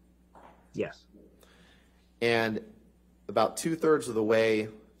 Yes. And about 2/3 of the way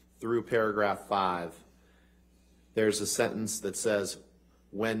through paragraph 5, there's a sentence that says,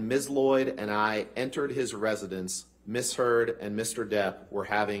 when Ms. Lloyd and I entered his residence, Ms. Heard and Mr. Depp were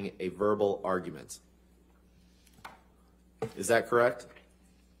having a verbal argument. Is that correct?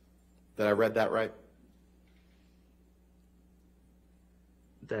 Did I read that right?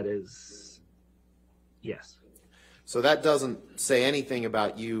 That is, yes. So that doesn't say anything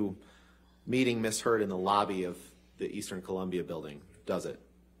about you meeting Ms. Heard in the lobby of the Eastern Columbia building, does it?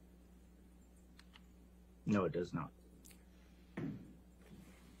 No, it does not.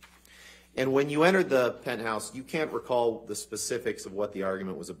 And when you entered the penthouse, you can't recall the specifics of what the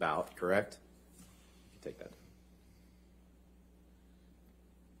argument was about, correct? Take that.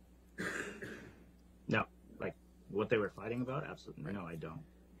 No, like what they were fighting about? Absolutely. No, I don't.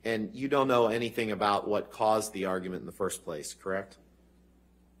 And you don't know anything about what caused the argument in the first place, correct?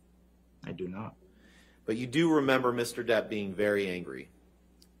 I do not. But you do remember Mr. Depp being very angry,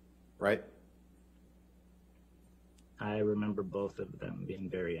 right? I remember both of them being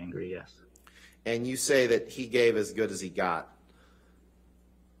very angry, yes. And you say that he gave as good as he got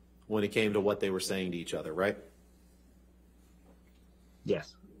when it came to what they were saying to each other, right?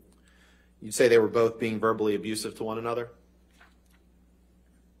 Yes. You'd say they were both being verbally abusive to one another?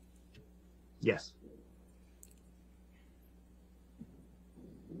 Yes.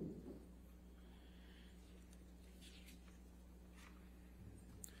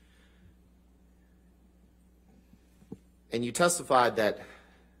 And you testified that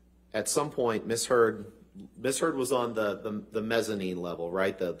at some point Ms. Heard was on the mezzanine level,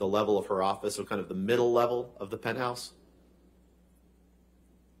 right? The level of her office, so kind of the middle level of the penthouse?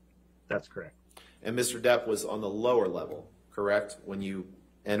 That's correct. And Mr. Depp was on the lower level, correct, when you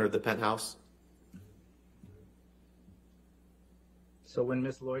entered the penthouse? So when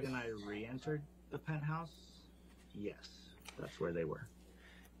Miss Lloyd and I re-entered the penthouse, yes, that's where they were.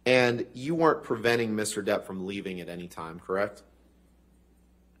 And you weren't preventing Mr. Depp from leaving at any time, correct?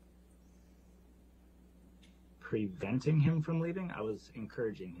 Preventing him from leaving? I was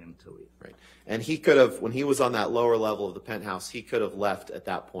encouraging him to leave. Right. And he could have, when he was on that lower level of the penthouse, he could have left at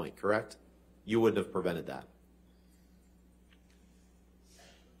that point, correct? You wouldn't have prevented that.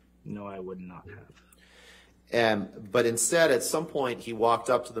 No, I would not have. But instead, at some point, he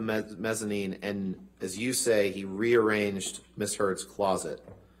walked up to the mezzanine and, as you say, he rearranged Miss Heard's closet,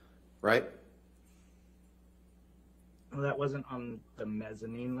 right? Well, that wasn't on the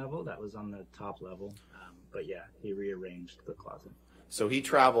mezzanine level. That was on the top level. But yeah, he rearranged the closet. So he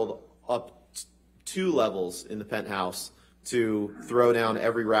traveled up 2 levels in the penthouse to throw down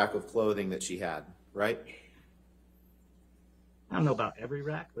every rack of clothing that she had, right? I don't know about every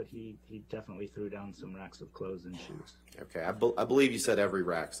rack, but he definitely threw down some racks of clothes and shoes. Okay, I believe you said every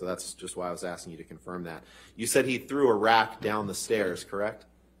rack, so that's just why I was asking you to confirm that. You said he threw a rack down the stairs, correct?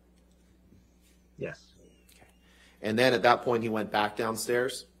 Yes. Okay. And then at that point, he went back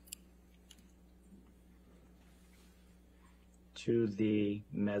downstairs? To the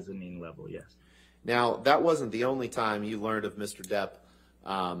mezzanine level, yes. Now, that wasn't the only time you learned of Mr. Depp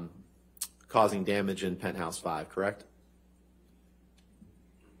causing damage in Penthouse 5, correct?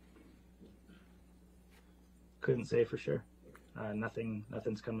 Couldn't say for sure.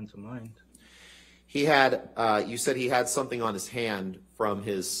 Nothing's coming to mind. He had, you said he had something on his hand from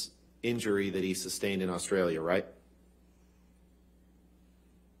his injury that he sustained in Australia, right?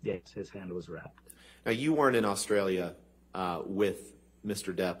 Yes, his hand was wrapped. Now, you weren't in Australia with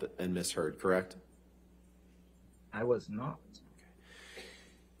Mr. Depp and Ms. Heard, correct? I was not.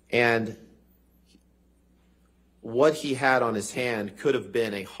 And what he had on his hand could have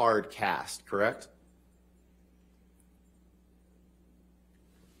been a hard cast, correct?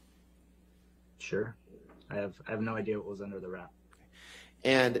 Sure. I have no idea what was under the wrap.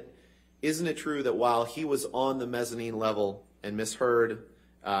 And isn't it true that while he was on the mezzanine level and Ms. Heard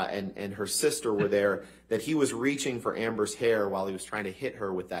and her sister were there, that he was reaching for Amber's hair while he was trying to hit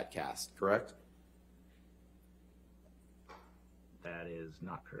her with that cast, correct? That is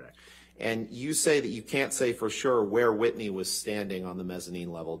not correct. And you say that you can't say for sure where Whitney was standing on the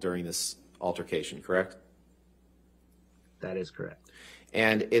mezzanine level during this altercation, correct? That is correct.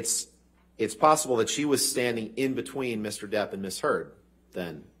 And it's possible that she was standing in between Mr. Depp and Ms. Heard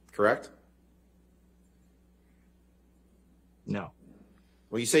then, correct? No.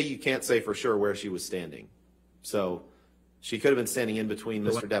 Well, you say you can't say for sure where she was standing. So she could have been standing in between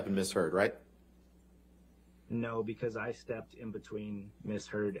Mr. Depp and Ms. Heard, right? No, because I stepped in between Ms.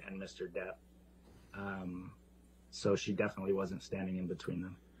 Heard and Mr. Depp. So she definitely wasn't standing in between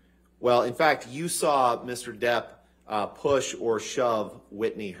them. Well, in fact, you saw Mr. Depp push or shove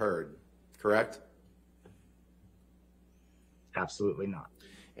Whitney Heard, correct? Absolutely not.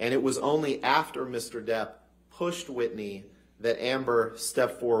 And it was only after Mr. Depp pushed Whitney that Amber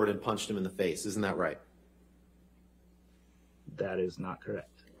stepped forward and punched him in the face. Isn't that right? That is not correct.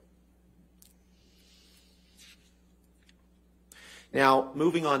 Now,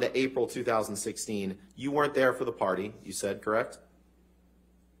 moving on to April 2016, you weren't there for the party, you said, correct?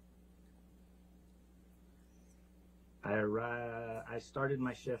 I started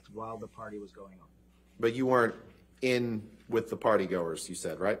my shift while the party was going on. But you weren't in with the partygoers, you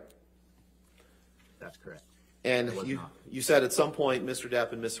said, right? That's correct. And you said at some point Mr.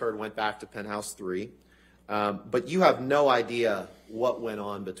 Depp and Ms. Heard went back to Penthouse 3, but you have no idea what went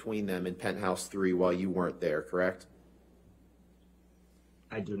on between them in Penthouse 3 while you weren't there, correct?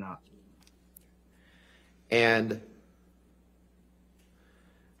 I do not. And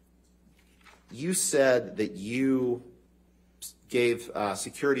you said that you gave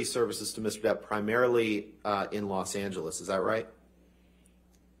security services to Mr. Depp primarily in Los Angeles. Is that right?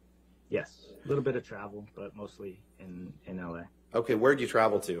 Yes. A little bit of travel, but mostly in LA. Okay, where did you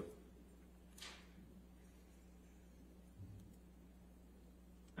travel to?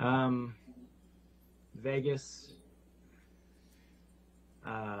 Vegas,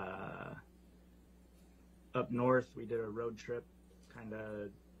 up north, we did a road trip, kind of,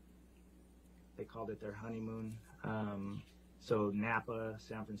 they called it their honeymoon. So Napa,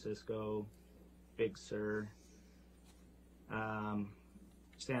 San Francisco, Big Sur,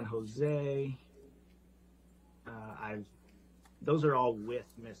 San Jose. Those are all with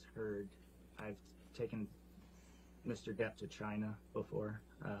Miss Heard. I've taken Mr. Depp to China before.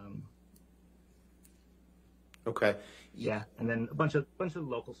 Okay. Yeah, and then a bunch of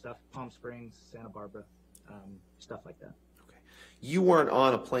local stuff, Palm Springs, Santa Barbara, stuff like that. Okay. You weren't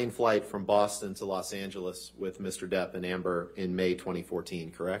on a plane flight from Boston to Los Angeles with Mr. Depp and Amber in May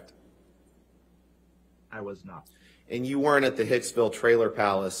 2014, correct? I was not. And you weren't at the Hicksville Trailer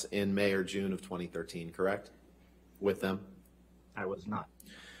Palace in May or June of 2013, correct? With them? I was not.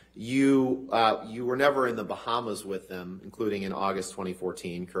 You were never in the Bahamas with them, including in August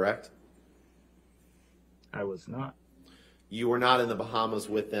 2014, correct? I was not. You were not in the Bahamas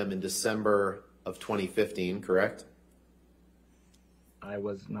with them in December of 2015, correct? I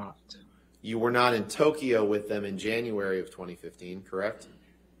was not. You were not in Tokyo with them in January of 2015, correct?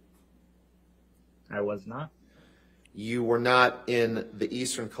 I was not. You were not in the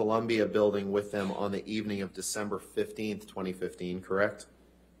Eastern Columbia building with them on the evening of December 15th, 2015, correct?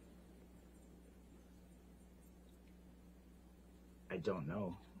 I don't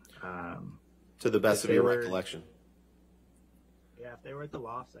know. To the best of your recollection. Yeah, if they were at the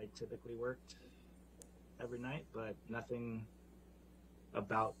lofts, I typically worked every night, but nothing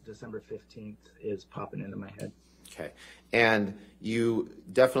about December 15th is popping into my head. Okay. And you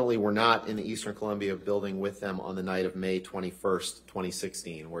definitely were not in the Eastern Columbia building with them on the night of May 21st,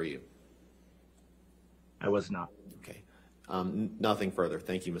 2016, were you? I was not. Okay. Nothing further.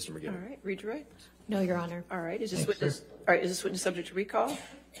 Thank you, Mr. McGivern. All right, read your right. No, Your Honor. All right, is this witness? All right, is this witness subject to recall?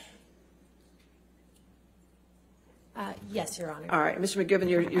 Yes, Your Honor. All right, Mr. McGivern,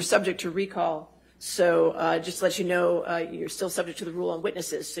 you're subject to recall. So just to let you know, you're still subject to the rule on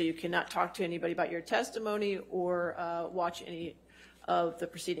witnesses, so you cannot talk to anybody about your testimony or watch any of the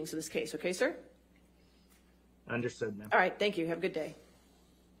proceedings of this case. Okay, sir? Understood, ma'am. All right, thank you. Have a good day.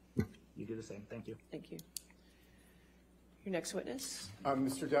 You do the same. Thank you. Thank you. Your next witness.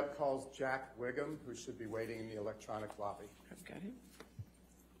 Mr. Depp calls Jack Wiggum, who should be waiting in the electronic lobby. I've got him.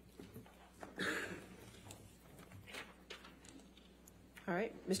 All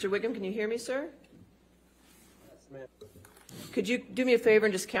right. Mr. Wiggum, can you hear me, sir? Yes, ma'am. Could you do me a favor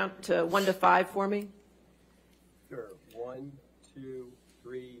and just count to 1 to 5 for me? Sure. 1, 2,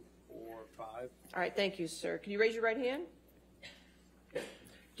 3, 4, 5. All right. Thank you, sir. Can you raise your right hand?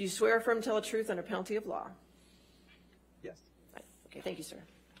 Do you swear or affirm to tell the truth under penalty of law? Yes. Okay. Thank you, sir.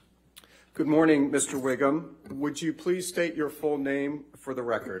 Good morning, Mr. Wiggum. Would you please state your full name for the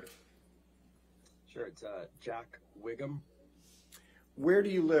record? Sure. It's Jack Wiggum. Where do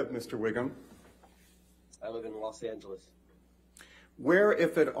you live, Mr. Wiggum? I live in Los Angeles. Where,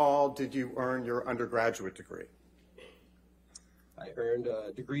 if at all, did you earn your undergraduate degree? I earned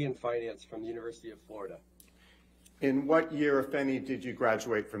a degree in finance from the University of Florida. In what year, if any, did you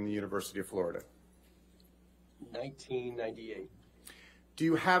graduate from the University of Florida? 1998. Do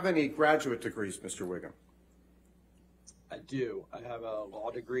you have any graduate degrees, Mr. Wiggum? I do. I have a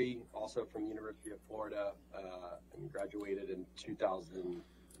law degree also from the University of Florida and graduated in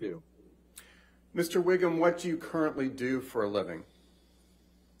 2002. Mr. Wiggum, what do you currently do for a living?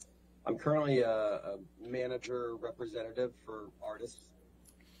 I'm currently a manager representative for artists.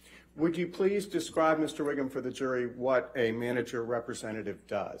 Would you please describe, Mr. Wiggum, for the jury what a manager representative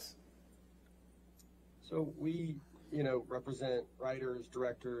does? So we, represent writers,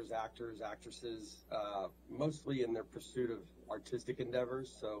 directors, actors, actresses, mostly in their pursuit of artistic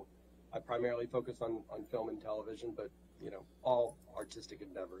endeavors. So I primarily focus on film and television, but, all artistic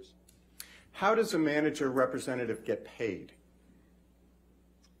endeavors. How does a manager representative get paid?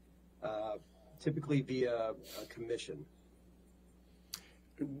 Typically via a commission.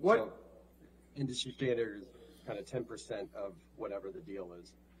 What? So industry standard is kind of 10% of whatever the deal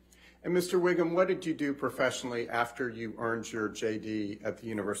is. And Mr. Wiggum, what did you do professionally after you earned your JD at the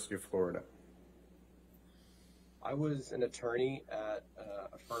University of Florida? I was an attorney at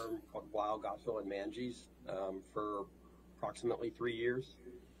a firm called Weil, Gosfeld & Manges for approximately 3 years.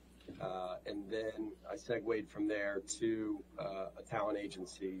 And then I segued from there to a talent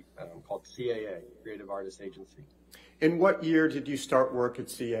agency called CAA, Creative Artists Agency. In what year did you start work at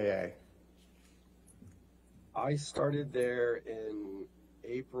CAA? I started there in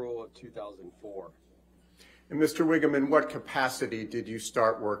April of 2004. And Mr. Wiggum, in what capacity did you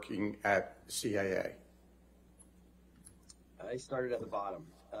start working at CAA? I started at the bottom,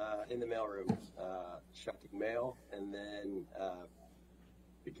 in the mailroom, shucking mail, and then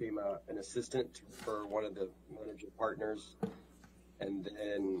became an assistant for one of the managing partners. And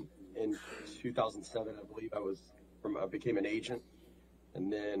then in 2007, I believe I became an agent.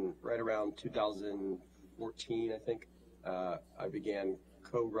 And then right around 2014, I think, I began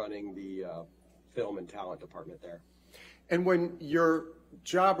co-running the film and talent department there. And when your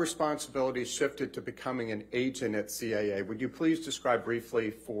job responsibilities shifted to becoming an agent at CAA, would you please describe briefly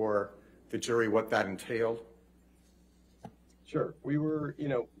for the jury what that entailed? Sure. We were,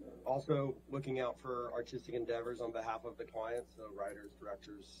 also looking out for artistic endeavors on behalf of the clients, so writers,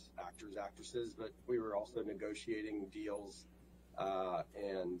 directors, actors, actresses, but we were also negotiating deals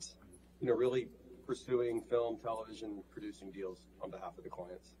and, really pursuing film, television, producing deals on behalf of the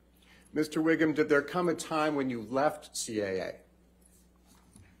clients. Mr. Wiggum, did there come a time when you left CAA?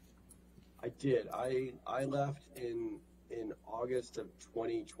 I did. I left in August of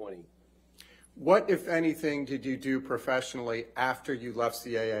 2020. What, if anything, did you do professionally after you left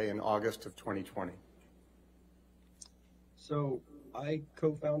CAA in August of 2020? So I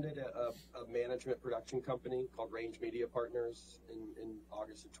co-founded a management production company called Range Media Partners in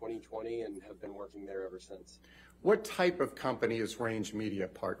August of 2020 and have been working there ever since. What type of company is Range Media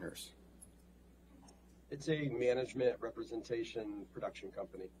Partners? It's a management representation production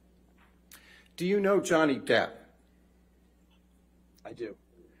company. Do you know Johnny Depp? I do.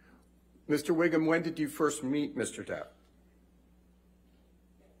 Mr. Wiggum, when did you first meet Mr. Depp?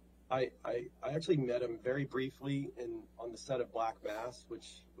 I actually met him very briefly on the set of Black Mass,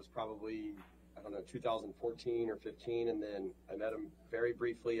 which was probably, 2014 or 15, and then I met him very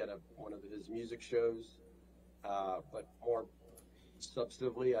briefly at one of his music shows. But more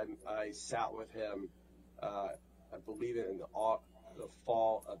substantively, I sat with him, I believe in the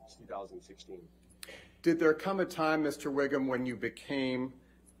fall of 2016. Did there come a time, Mr. Wiggum, when you became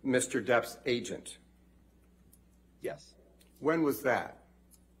Mr. Depp's agent? Yes. When was that?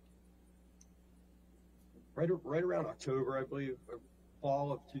 Right around October, I believe, or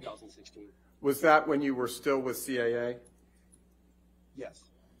fall of 2016. Was that when you were still with CAA?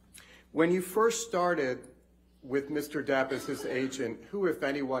 Yes. When you first started with Mr. Depp as his agent, who, if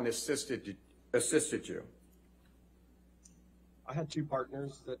anyone, assisted you? I had two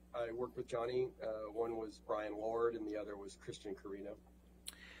partners that I worked with Johnny. One was Brian Lord, and the other was Christian Carino.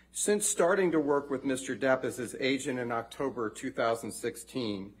 Since starting to work with Mr. Depp as his agent in October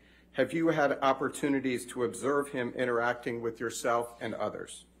 2016, have you had opportunities to observe him interacting with yourself and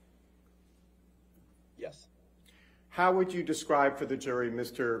others? Yes. How would you describe for the jury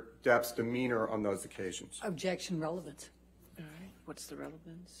Mr. Depp's demeanor on those occasions? Objection, relevance. All right, what's the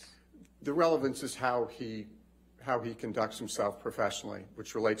relevance? The relevance is how he conducts himself professionally,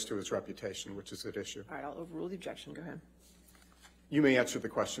 which relates to his reputation, which is at issue. All right, I'll overrule the objection. Go ahead. You may answer the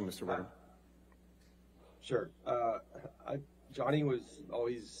question, Mr. Whittam. Sure. Johnny was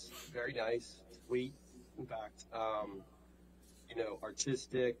always very nice, sweet, in fact,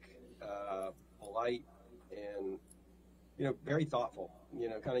 artistic, polite, and, very thoughtful,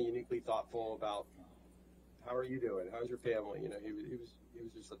 kind of uniquely thoughtful about how are you doing? How's your family? He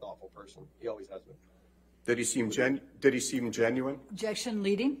was just a thoughtful person. He always has been. Did he seem genuine? Objection,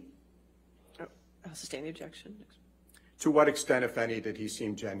 leading. Oh, I'll sustain the objection. To what extent, if any, did he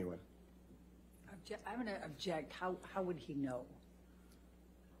seem genuine? I'm going to object. How would he know?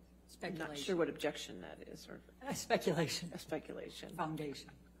 I'm Speculation. not sure what objection that is. Or Speculation. a speculation.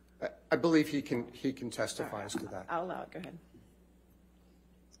 Foundation. I believe he can testify as to that. I'll allow it. Go ahead.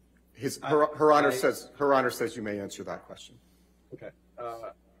 Her Honor says you may answer that question. Okay.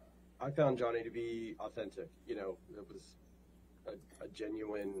 I found Johnny to be authentic. It was a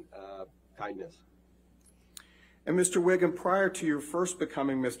genuine kindness. And Mr. Wiggum, prior to your first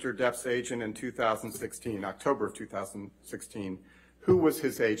becoming Mr. Depp's agent in 2016, October of 2016, who was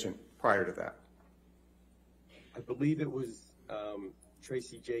his agent prior to that? I believe it was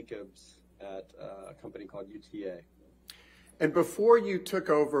Tracy Jacobs at a company called UTA. And before you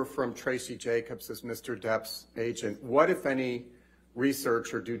took over from Tracy Jacobs as Mr. Depp's agent, what, if any,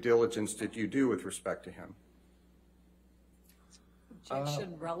 research or due diligence did you do with respect to him?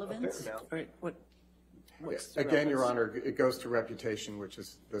 Objection, relevance. A fair amount. All right, what's the Again, Your relevance? Honor, it goes to reputation, which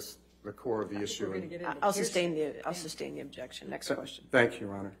is the core of the issue. We're going to get into I'll sustain the objection. Next question. Thank you,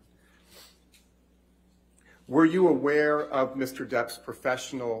 Your Honor. Were you aware of Mr. Depp's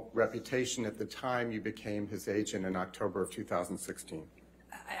professional reputation at the time you became his agent in October of 2016?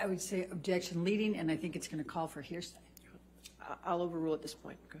 I would say objection, leading, and I think it's going to call for hearsay. I'll overrule at this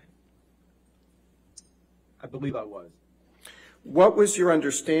point. Go ahead. I believe I was. What was your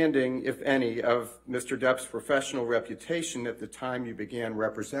understanding, if any, of Mr. Depp's professional reputation at the time you began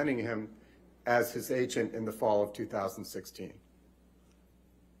representing him as his agent in the fall of 2016?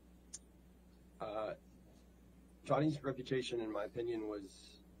 Johnny's reputation, in my opinion,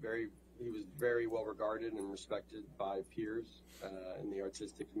 was he was very well regarded and respected by peers in the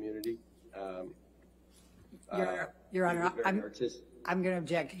artistic community. Your Honor, I'm artistic. going to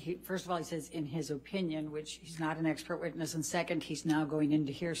object. First of all, he says in his opinion, which he's not an expert witness, and second, he's now going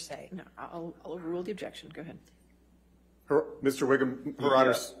into hearsay. No, I'll overrule the objection. Go ahead. Mr. Wiggum, Her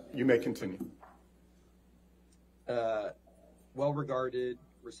Honor, you may continue. Well regarded,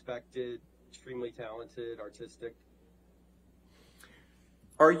 respected, extremely talented, artistic.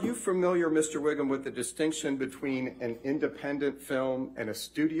 Are you familiar, Mr. Wiggum, with the distinction between an independent film and a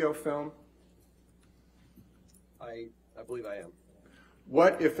studio film? I believe I am.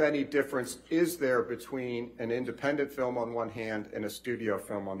 What, if any, difference is there between an independent film on one hand and a studio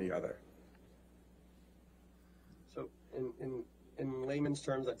film on the other? So in layman's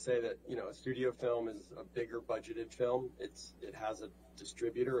terms, I'd say that, a studio film is a bigger budgeted film. It has a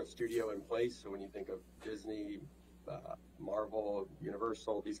distributor, a studio in place. So when you think of Disney, Marvel,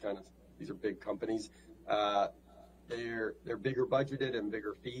 Universal, these are big companies. They're bigger budgeted and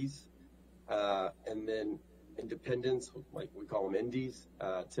bigger fees. And then independents, like we call them indies,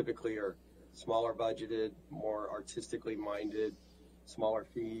 typically are smaller budgeted, more artistically minded, smaller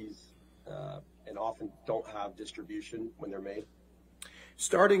fees, and often don't have distribution when they're made.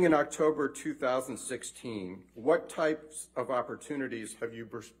 Starting in October 2016, what types of opportunities have you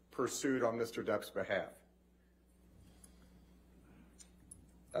pursued on Mr. Depp's behalf?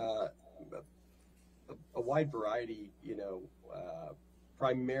 A wide variety,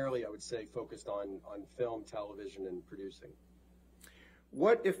 primarily I would say focused on film, television, and producing.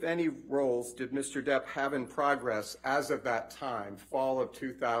 What, if any, roles did Mr. Depp have in progress as of that time, fall of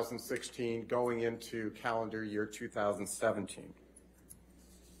 2016, going into calendar year 2017?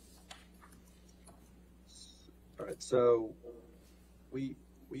 All right, so we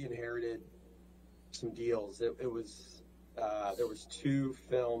inherited some deals. It was there was two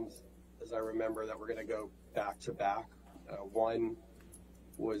films, as I remember, that were going to go back to back. One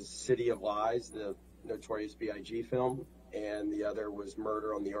was City of Lies, the Notorious B.I.G. film, and the other was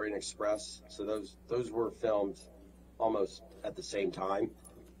Murder on the Orient Express. So those were filmed almost at the same time.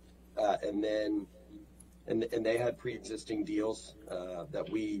 And they had pre-existing deals that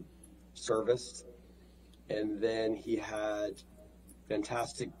we serviced. And then he had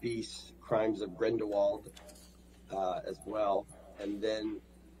Fantastic Beasts, Crimes of Grindelwald as well. And then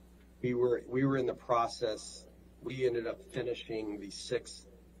we were in the process. We ended up finishing the 6th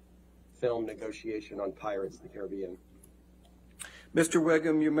film negotiation on Pirates of the Caribbean. Mr.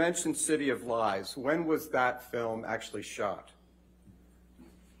 Wiggum, you mentioned City of Lies. When was that film actually shot?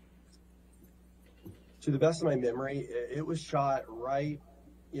 To the best of my memory, it was shot right,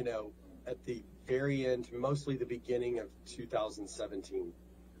 at the very end, mostly the beginning of 2017.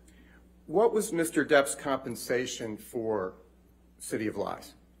 What was Mr. Depp's compensation for City of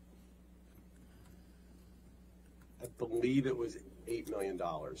Lies? I believe it was $8 million.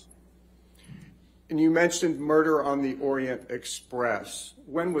 And you mentioned Murder on the Orient Express.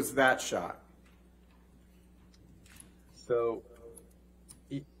 When was that shot? So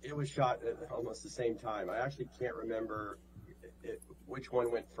it was shot at almost the same time. I actually can't remember which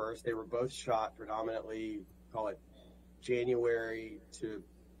one went first. They were both shot predominantly, call it January to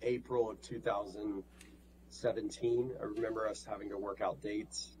April of 2017. I remember us having to work out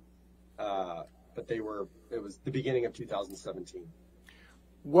dates, but it was the beginning of 2017.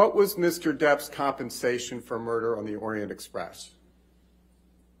 What was Mr. Depp's compensation for Murder on the Orient Express?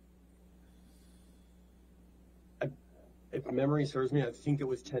 If memory serves me, I think it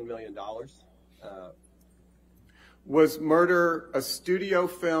was $10 million. Was Murder a studio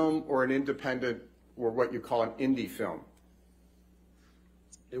film or an independent, or what you call an indie film?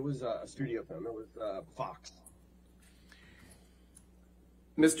 It was a studio film. It was Fox.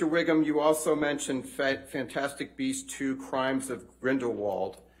 Mr. Wiggum, you also mentioned Fantastic Beasts 2, Crimes of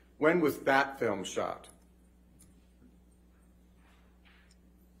Grindelwald. When was that film shot?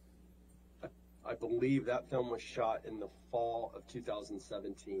 I believe that film was shot in the fall of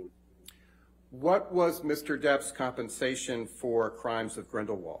 2017. What was Mr. Depp's compensation for Crimes of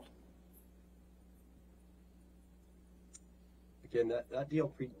Grindelwald? Again, that deal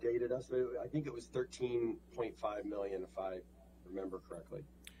predated us. I think it was $13.5 million, if I remember correctly.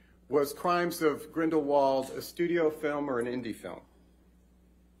 Was Crimes of Grindelwald a studio film or an indie film?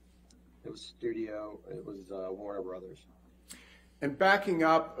 It was studio. It was Warner Brothers. And backing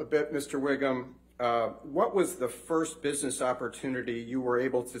up a bit, Mr. Wiggum, what was the first business opportunity you were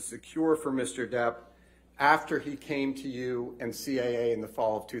able to secure for Mr. Depp after he came to you and CAA in the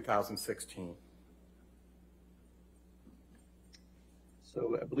fall of 2016?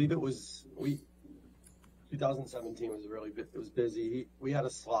 So I believe it was 2017 was it was busy. We had a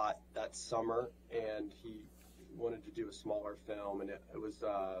slot that summer, and he wanted to do a smaller film, and it was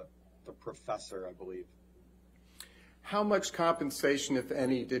The Professor, I believe. How much compensation, if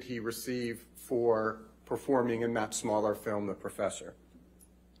any, did he receive for performing in that smaller film, The Professor?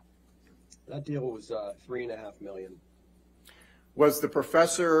 That deal was $3.5 million. Was The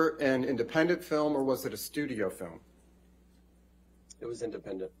Professor an independent film, or was it a studio film? It was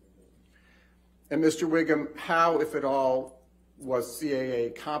independent. And Mr. Wiggum, how, if at all, was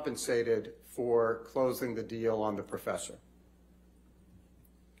CAA compensated for closing the deal on The Professor?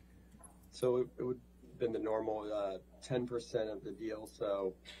 So it would have been the normal 10% of the deal.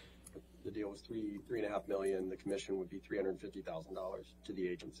 So the deal was $3.5 million. The commission would be $350,000 to the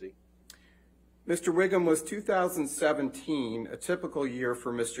agency. Mr. Wiggum, was 2017 a typical year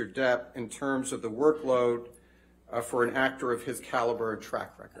for Mr. Depp in terms of the workload for an actor of his caliber and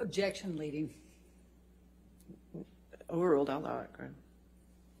track record? Objection, leading. Overruled. I'll allow it.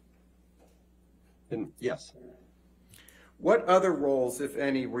 And yes. What other roles, if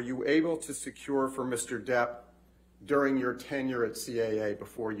any, were you able to secure for Mr. Depp during your tenure at CAA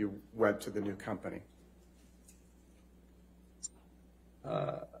before you went to the new company?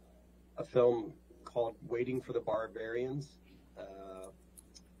 A film called Waiting for the Barbarians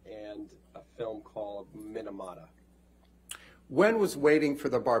and a film called Minamata. When was Waiting for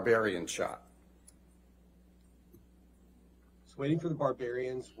the Barbarians shot? So Waiting for the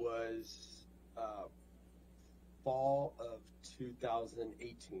Barbarians was fall of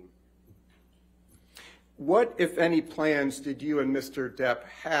 2018. What, if any, plans did you and Mr. Depp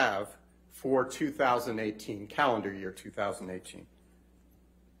have for 2018, calendar year 2018?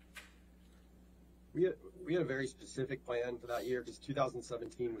 We had a very specific plan for that year because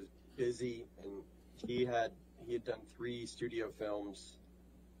 2017 was busy, and he had done 3 studio films,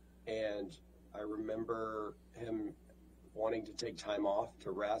 and I remember him wanting to take time off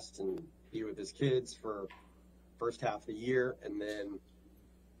to rest and be with his kids for first half of the year, and then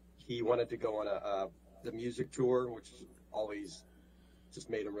he wanted to go on the music tour, which always just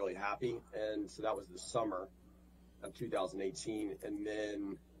made him really happy, and so that was the summer. of 2018, and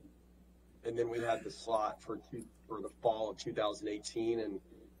then we had the slot for the fall of 2018, and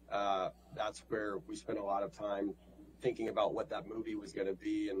that's where we spent a lot of time thinking about what that movie was going to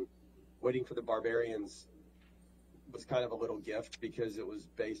be. And Waiting for the Barbarians was kind of a little gift because it was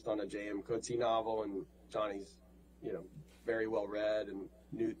based on a J.M. Coetzee novel, and Johnny's, very well read and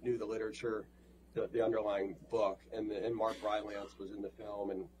knew the literature, the underlying book, and Mark Rylance was in the film,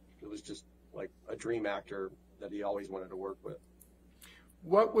 and it was just like a dream actor that he always wanted to work with.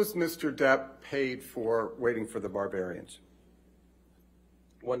 What was Mr. Depp paid for Waiting for the Barbarians?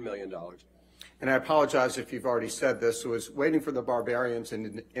 $1 million. And I apologize if you've already said this. Was Waiting for the Barbarians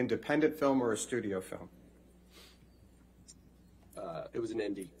an independent film or a studio film? It was an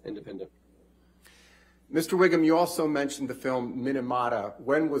independent. Mr. Wiggum, you also mentioned the film Minamata.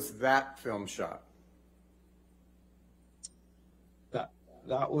 When was that film shot?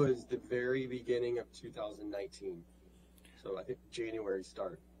 That was the very beginning of 2019. So I think January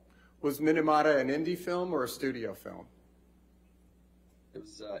start. Was Minamata an indie film or a studio film? It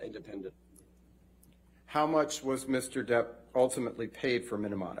was independent. How much was Mr. Depp ultimately paid for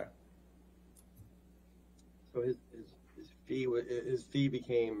Minamata? So his fee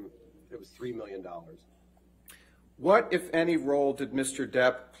became, it was $3 million. What, if any, role did Mr.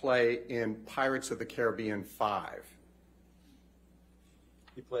 Depp play in Pirates of the Caribbean 5?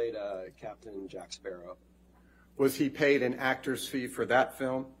 He played Captain Jack Sparrow. Was he paid an actor's fee for that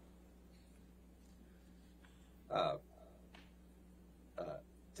film?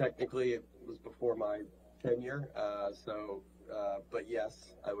 Technically, it was before my tenure, but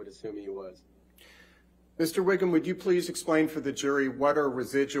yes, I would assume he was. Mr. Wiggum, would you please explain for the jury what are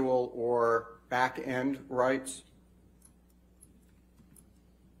residual or back-end rights?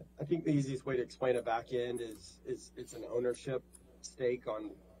 I think the easiest way to explain a back end is it's an ownership stake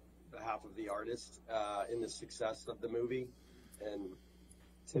on behalf of the artist in the success of the movie, and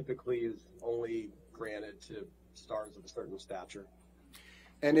typically is only granted to stars of a certain stature.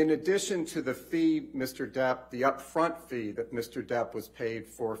 And in addition to the fee, Mr. Depp, the upfront fee that Mr. Depp was paid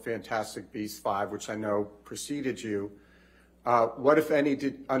for Fantastic Beasts 5, which I know preceded you, what if any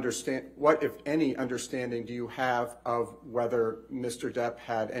understanding do you have of whether Mr. Depp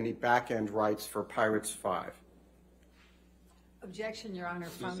had any back-end rights for Pirates 5? Objection, Your Honor.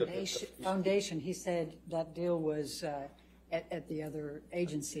 Foundation. He said that deal was at the other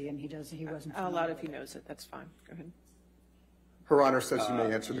agency, and he wasn't. I'll allow it if he knows it. That's fine. Go ahead. Her Honor says you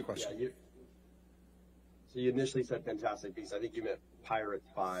may answer the question. Yeah, so you initially said Fantastic Beasts. I think you meant Pirates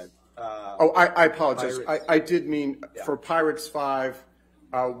 5. I apologize. I did mean Yeah. for Pirates 5,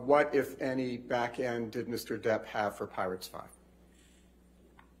 what, if any, back end did Mr. Depp have for Pirates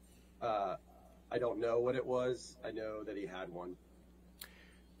 5? I don't know what it was. I know that he had one.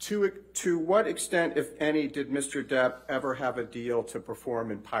 To what extent, if any, did Mr. Depp ever have a deal to perform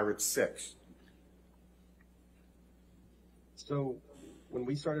in Pirates 6? So when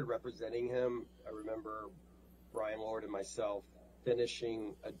we started representing him, I remember Brian Lord and myself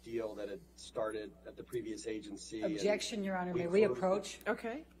finishing a deal that had started at the previous agency. Objection, Your Honor. May we approach?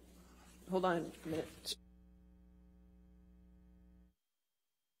 Okay. Hold on a minute.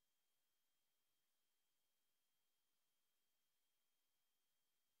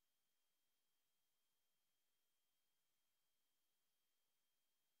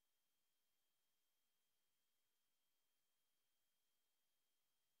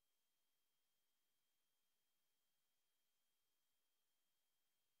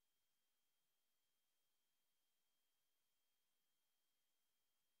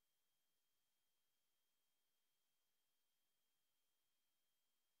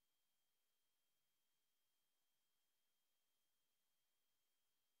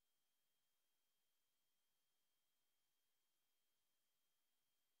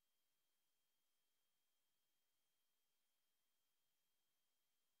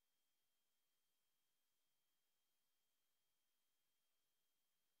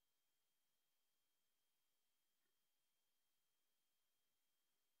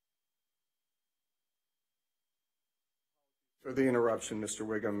 For the interruption, Mr.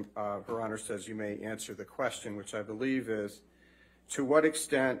 Wiggum, Her Honor says you may answer the question, which I believe is, to what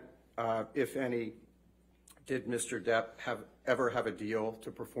extent, if any, did Mr. Depp ever have a deal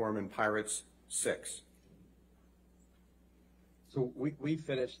to perform in Pirates 6? So we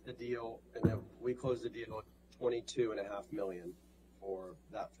finished the deal, and then we closed the deal at $22.5 million for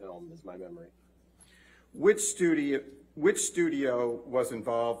that film, is my memory. Which studio was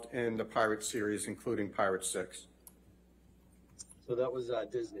involved in the Pirates series, including Pirates 6? So that was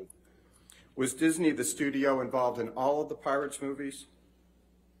Disney. Was Disney the studio involved in all of the Pirates movies?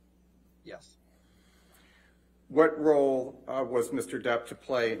 Yes. What role was Mr. Depp to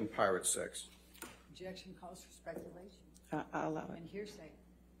play in Pirate 6? Objection calls for speculation I'll allow it. and hearsay.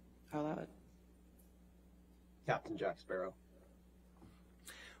 I'll allow it. Captain Jack Sparrow.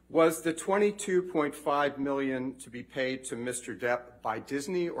 Was the $22.5 million to be paid to Mr. Depp by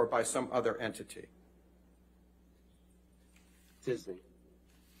Disney or by some other entity? Disney.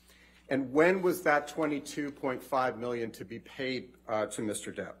 And when was that $22.5 million to be paid to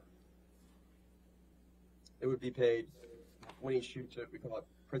Mr. Depp? It would be paid when he shoots it. We call it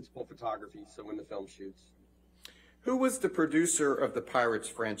principal photography, so when the film shoots. Who was the producer of the Pirates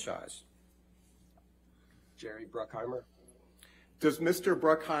franchise? Jerry Bruckheimer. Does Mr.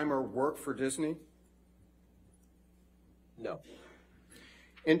 Bruckheimer work for Disney? No.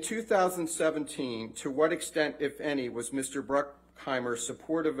 In 2017, to what extent, if any, was Mr. Bruckheimer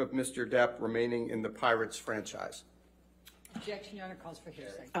supportive of Mr. Depp remaining in the Pirates franchise? Objection, Your Honor, calls for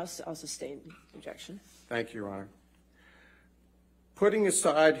hearsay. I'll sustain the objection. Thank you, Your Honor. Putting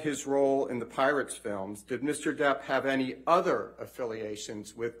aside his role in the Pirates films, did Mr. Depp have any other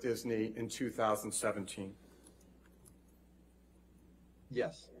affiliations with Disney in 2017?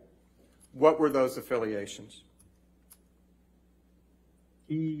 Yes. What were those affiliations?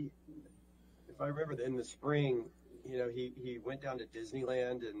 He, if I remember, in the spring, you know, he went down to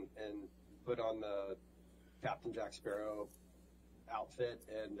Disneyland and put on the Captain Jack Sparrow outfit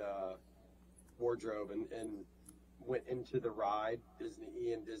and wardrobe and went into the ride.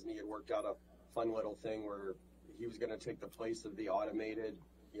 He and Disney had worked out a fun little thing where he was going to take the place of the automated,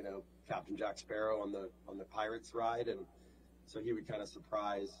 you know, Captain Jack Sparrow on the Pirates ride, and so he would kind of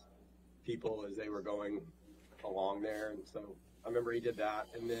surprise people as they were going along there. And so I remember he did that,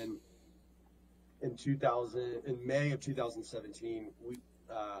 and then in May of 2017,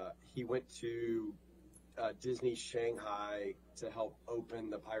 he went to Disney Shanghai to help open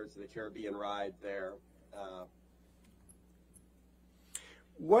the Pirates of the Caribbean ride there.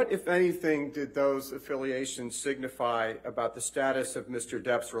 What, if anything, did those affiliations signify about the status of Mr.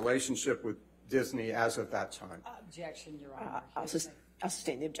 Depp's relationship with Disney as of that time? Objection, Your Honor. I'll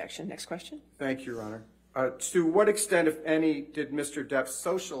sustain the objection. Next question. Thank you, Your Honor. To what extent, if any, did Mr. Depp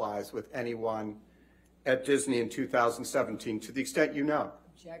socialize with anyone at Disney in 2017, to the extent you know?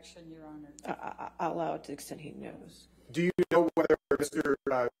 Objection, Your Honor. I'll allow it to the extent he knows. Do you know whether Mr.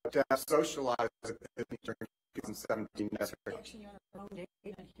 Depp socialized with Disney during 2017? Objection, Your Honor.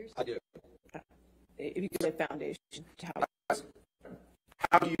 I do. If you could say foundation.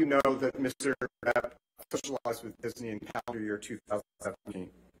 How do you know that Mr. Depp socialized with Disney in calendar year 2017?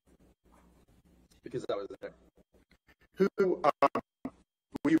 Because I was there.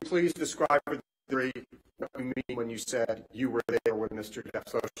 Will you please describe for the jury what you mean when you said you were there when Mr. Depp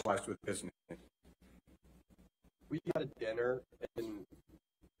socialized with Disney? We had a dinner in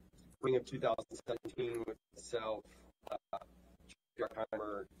spring of 2017 with myself,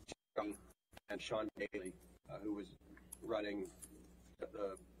 Bruckheimer, and Sean Daly, who was running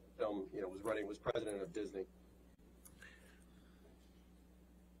the film, you know, was president of Disney.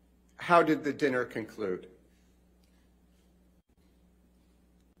 How did the dinner conclude?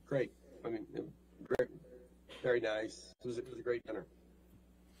 Great. I mean, great, very nice. It was a great dinner.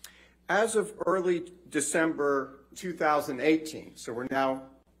 As of early December 2018, so we're now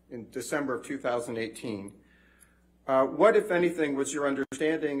in December of 2018, what, if anything, was your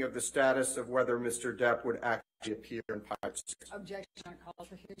understanding of the status of whether Mr. Depp would actually appear in Pirates 6? Objection, Your Honor, calls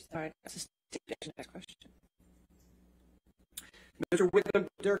for hearsay. All right. Next question. Mr. Whitman,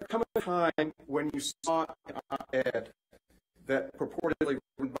 there come a time when you saw an op-ed that purportedly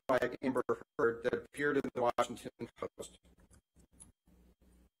written by Amber Heard that appeared in the Washington Post.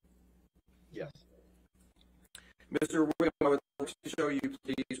 Yes. Mr. Whitman, I would like to show you,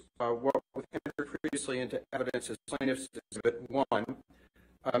 please, what was entered previously into evidence as Plaintiff's Exhibit 1.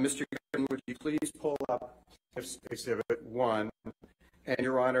 Mr. Whitman, would you please pull up Exhibit 1? And,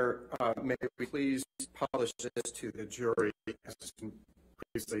 Your Honor, may we please publish this to the jury as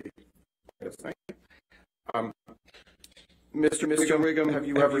previously. Mr. Wiggum, have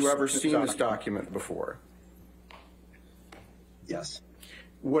you ever seen this document before? Yes.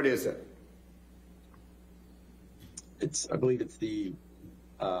 What is it? I believe it's the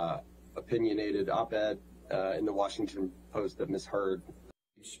opinionated op-ed in the Washington Post that Ms. Heard.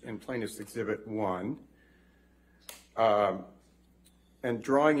 In Plaintiff's Exhibit 1. And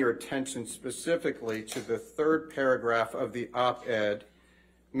drawing your attention specifically to the third paragraph of the op-ed,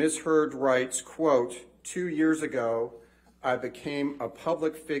 Ms. Heard writes, quote, 2 years ago, I became a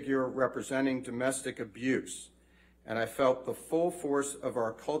public figure representing domestic abuse, and I felt the full force of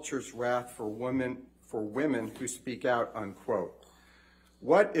our culture's wrath for women who speak out, unquote.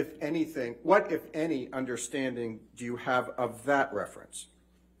 What, if any, understanding do you have of that reference?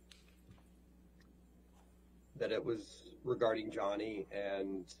 That it was regarding Johnny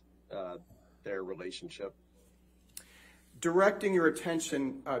and their relationship. Directing your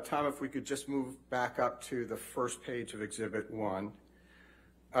attention, Tom, if we could just move back up to the first page of Exhibit 1.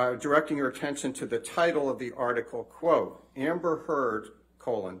 Directing your attention to the title of the article, quote, Amber Heard,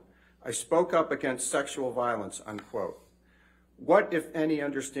 I spoke up against sexual violence, unquote. What, if any,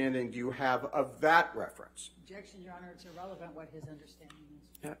 understanding do you have of that reference? Objection, Your Honor. It's irrelevant what his understanding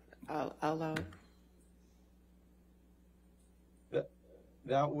is. I'll allow it.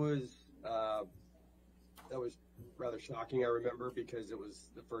 That was rather shocking, I remember, because it was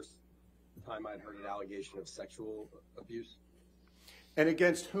the first time I'd heard an allegation of sexual abuse. And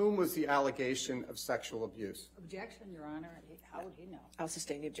against whom was the allegation of sexual abuse? Objection, Your Honor. How would he know? I'll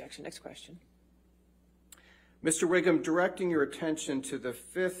sustain the objection. Next question. Mr. Wiggum, directing your attention to the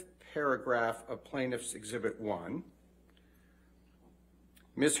 5th paragraph of Plaintiff's Exhibit 1,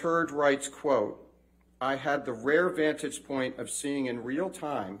 Ms. Heard writes, quote, I had the rare vantage point of seeing in real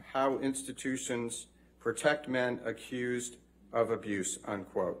time how institutions protect men accused of abuse,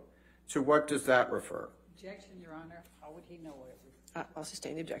 unquote. To what does that refer? Objection, Your Honor. How would he know what it refers? I'll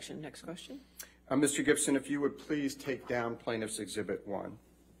sustain the objection. Next question. Mr. Gibson, if you would please take down Plaintiff's Exhibit 1.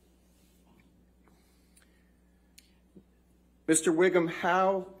 Mr. Wiggum,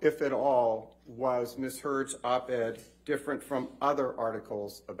 how, if at all, was Ms. Heard's op-ed different from other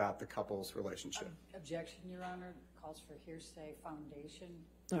articles about the couple's relationship? Objection, Your Honor. Calls for hearsay foundation.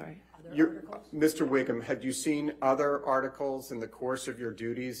 All right. Other articles? Mr. Wiggum, had you seen other articles in the course of your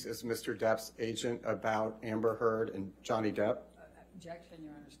duties as Mr. Depp's agent about Amber Heard and Johnny Depp? Objection,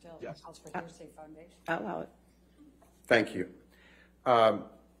 Your Honor. Still. Yes. Calls for hearsay foundation. I'll allow it. Thank you.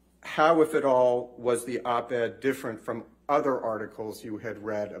 How, if at all, was the op-ed different from other articles you had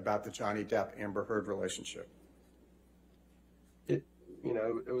read about the Johnny Depp-Amber Heard relationship? It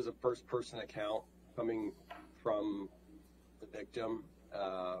was a first-person account coming from the victim.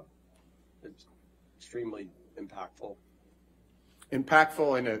 It's extremely impactful.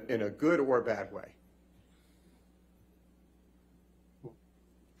 Impactful in a good or bad way?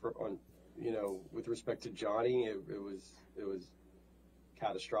 With respect to Johnny, it was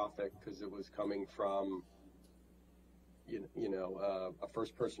catastrophic because it was coming from a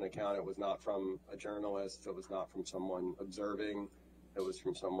first-person account. It was not from a journalist. It was not from someone observing. It was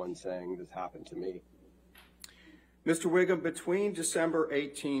from someone saying this happened to me. Mr. Wiggum, between December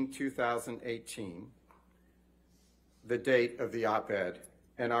 18, 2018, the date of the op-ed,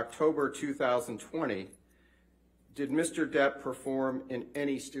 and October 2020, did Mr. Depp perform in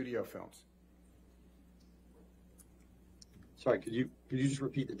any studio films? Sorry, could you just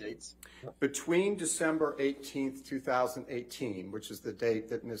repeat the dates? Between December 18th, 2018, which is the date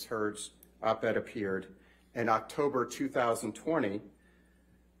that Ms. Heard's op-ed appeared, and October 2020,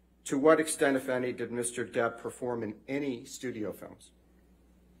 to what extent, if any, did Mr. Depp perform in any studio films?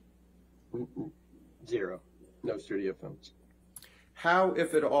 Zero. No studio films. How,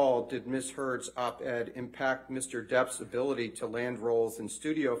 if at all, did Ms. Heard's op-ed impact Mr. Depp's ability to land roles in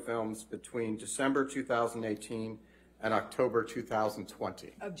studio films between December 2018 and October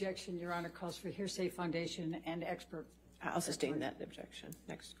 2020? Objection, Your Honor. Calls for hearsay foundation and expert. I'll sustain that objection.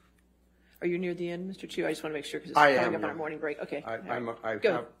 Next. Are you near the end, Mr. Chu? I just want to make sure because it's I coming am, up on our morning break. Okay. I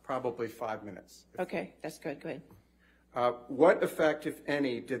Go. have probably 5 minutes. Okay, that's good. Go ahead. What effect, if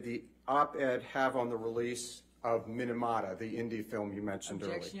any, did the op-ed have on the release of Minamata, the indie film you mentioned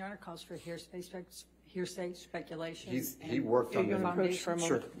earlier? Objection, Your Honor. Calls for hearsay speculation. He worked on You're the going to approach for a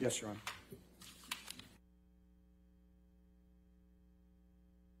moment? Sure. Yes, Your Honor.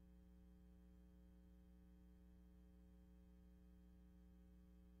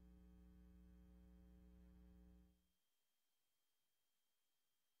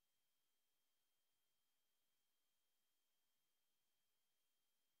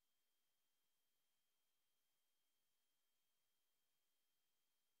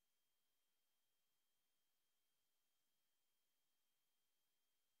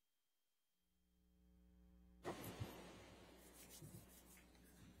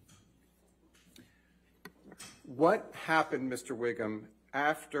 What happened, Mr. Wiggum,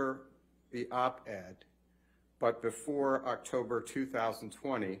 after the op-ed, but before October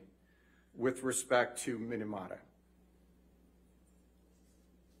 2020, with respect to Minamata?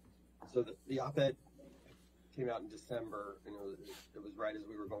 So the op-ed came out in December, and it was right as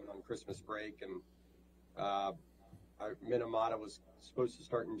we were going on Christmas break, and Minamata was supposed to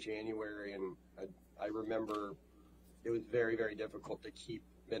start in January, and I remember it was very, very difficult to keep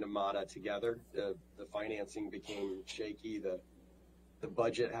Minamata together. The financing became shaky. the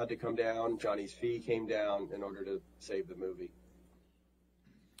budget had to come down. Johnny's fee came down in order to save the movie.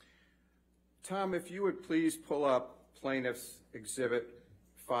 Tom, if you would please pull up Plaintiff's Exhibit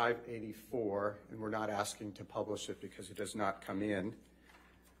 584, and we're not asking to publish it because it does not come in.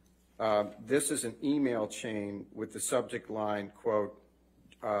 This is an email chain with the subject line, quote,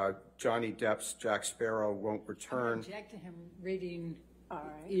 Johnny Depp's Jack Sparrow won't return. I object to him reading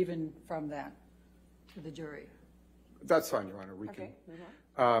even from that to the jury. That's fine, Your Honor. We Okay, can. move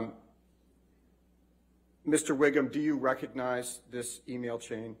on. Mr. Wiggum, do you recognize this email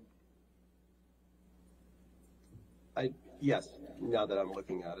chain? Yes, now that I'm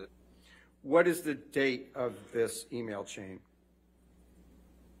looking at it. What is the date of this email chain?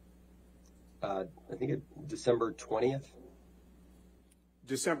 I think it's December 20th.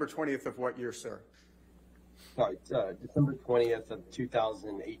 December 20th of what year, sir? Sorry, December 20th of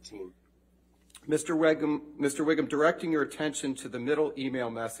 2018. Mr. Wiggum, directing your attention to the middle email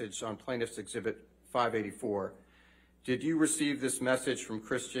message on Plaintiff's Exhibit 584, did you receive this message from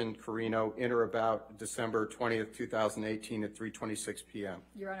Christian Carino in or about December 20th, 2018 at 3:26 p.m.?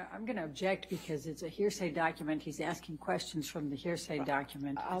 Your Honor, I'm going to object because it's a hearsay document. He's asking questions from the hearsay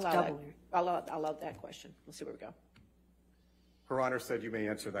document. I'll allow that question. We'll see where we go. Her Honor said you may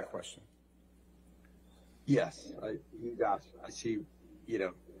answer that question. Yes, I see,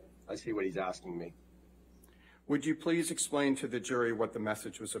 I see what he's asking me. Would you please explain to the jury what the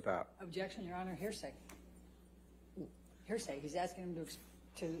message was about? Objection, Your Honor, hearsay. Hearsay. He's asking him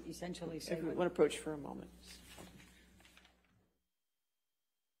to essentially say If we want to approach for a moment.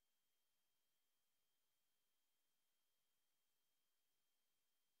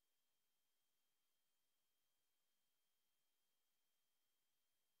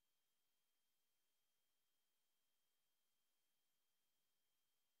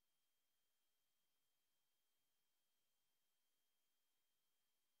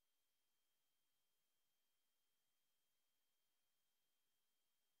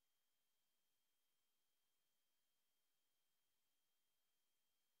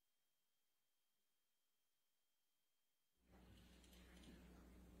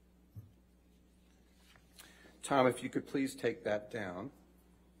 Tom, if you could please take that down.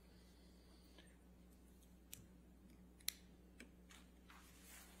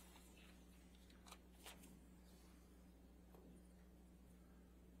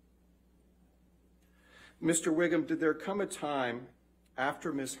 Mr. Wiggum, did there come a time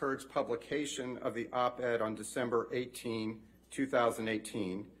after Ms. Heard's publication of the op-ed on December 18,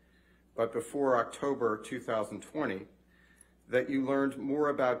 2018, but before October 2020, that you learned more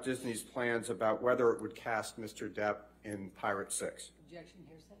about Disney's plans about whether it would cast Mr. Depp in Pirate 6? Objection,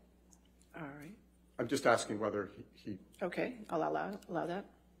 hearsay. All right. I'm just asking whether he... Okay, I'll allow that.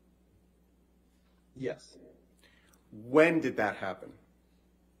 Yes. When did that happen?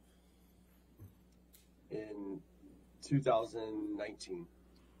 In 2019.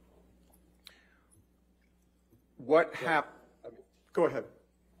 What happened? Go ahead.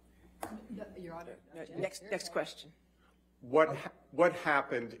 Your Honor. Next question. What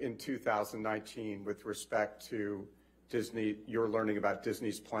happened in 2019 with respect to Disney, your learning about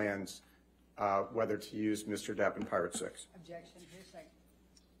Disney's plans, whether to use Mr. Depp in Pirate 6? Objection,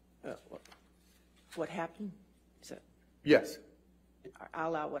 hearsay. What happened? Is that? Yes.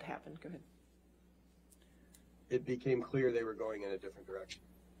 I'll allow what happened. Go ahead. It became clear they were going in a different direction.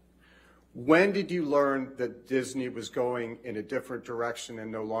 When did you learn that Disney was going in a different direction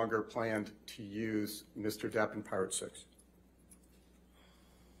and no longer planned to use Mr. Depp in Pirate 6?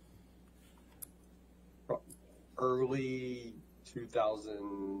 Early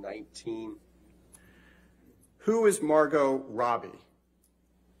 2019. Who is Margot Robbie?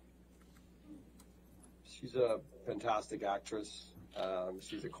 She's a fantastic actress.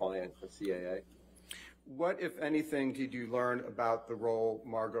 She's a client of CAA. What, if anything, did you learn about the role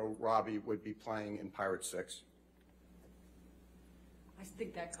Margot Robbie would be playing in Pirate 6? I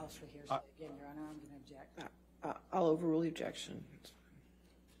think that calls for hearsay again, Your Honor. I'm going to object. I'll overrule the objection.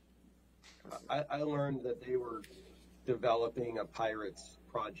 I learned that they were developing a Pirates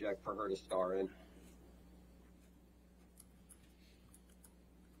project for her to star in.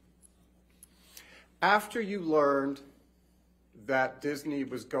 After you learned that Disney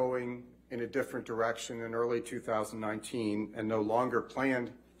was going in a different direction in early 2019 and no longer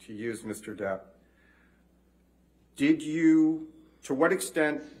planned to use Mr. Depp, to what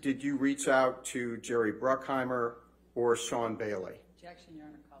extent did you reach out to Jerry Bruckheimer or Sean Bailey? Objection, Your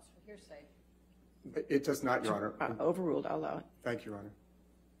Honor, calls for hearsay. It does not, Your Honor. Overruled. I'll allow it. Thank you, Your Honor.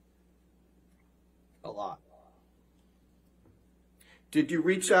 A lot. Did you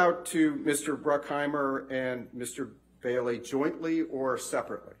reach out to Mr. Bruckheimer and Mr. Bailey jointly or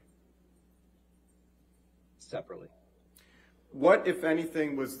separately? Separately. What, if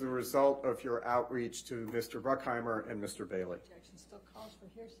anything, was the result of your outreach to Mr. Bruckheimer and Mr. Bailey? Objection still calls for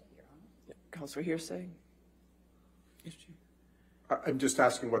hearsay, Your Honor. Calls for hearsay. I'm just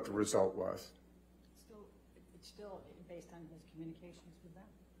asking what the result was. It's still based on his communications with them.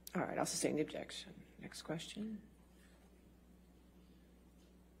 All right, I'll sustain the objection. Next question.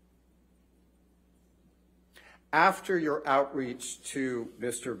 After your outreach to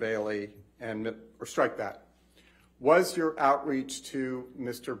Mr. Bailey or strike that, was your outreach to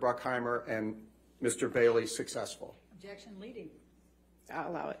Mr. Bruckheimer and Mr. Bailey successful? Objection leading. I'll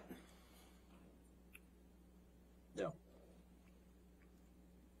allow it. No.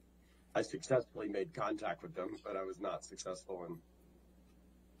 I successfully made contact with them, but I was not successful in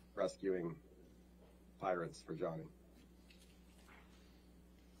rescuing pirates for Johnny.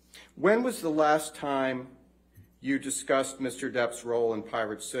 When was the last time you discussed Mr. Depp's role in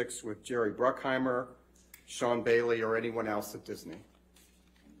Pirate 6 with Jerry Bruckheimer, Sean Bailey, or anyone else at Disney?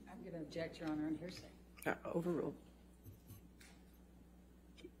 I'm going to object, Your Honor, on hearsay. Overruled.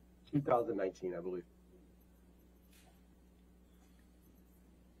 2019, I believe.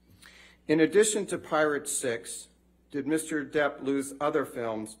 In addition to Pirate 6, did Mr. Depp lose other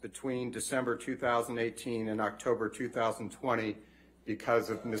films between December 2018 and October 2020 because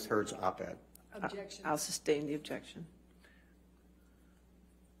of Ms. Heard's op-ed? Objection. I'll sustain the objection.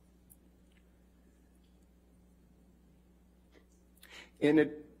 In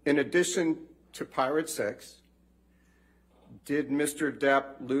addition to Pirate 6, did Mr.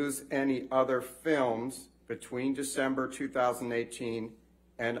 Depp lose any other films between December 2018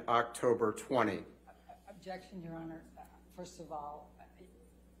 and October 20? Objection, Your Honor. First of all,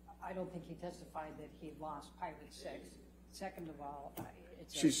 I don't think he testified that he lost Pirate 6. Second of all,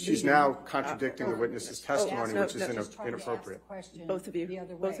 it's she's now contradicting the witness's testimony, which is inappropriate. Both of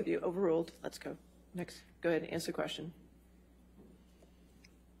you, overruled. Let's go. Next, go ahead and answer the question.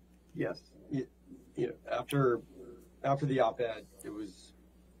 Yes. After the op-ed, it was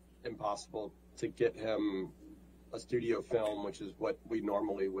impossible to get him a studio film, which is what we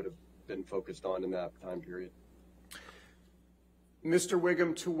normally would have been focused on in that time period. Mr.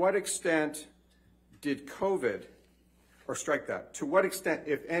 Wiggum, to what extent did COVID, or strike that, to what extent,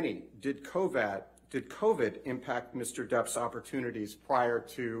 if any, did COVID impact Mr. Depp's opportunities prior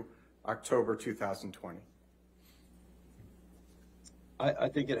to October 2020? I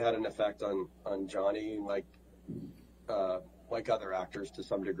think it had an effect on Johnny, like other actors to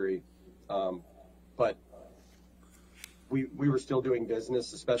some degree. But we were still doing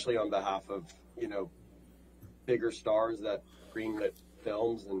business, especially on behalf of, bigger stars that greenlit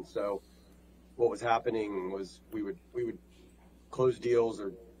films. And so what was happening was we would close deals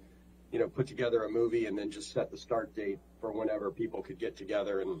or, put together a movie and then just set the start date for whenever people could get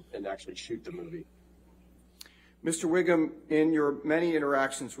together and actually shoot the movie. Mr. Wiggum, in your many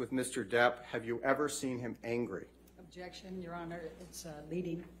interactions with Mr. Depp, have you ever seen him angry? Objection, Your Honor. It's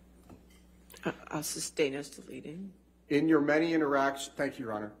leading. I'll sustain as to leading. In your many interactions, thank you,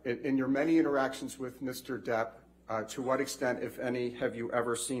 Your Honor. In your many interactions with Mr. Depp, to what extent, if any, have you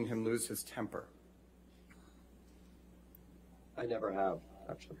ever seen him lose his temper? I never have,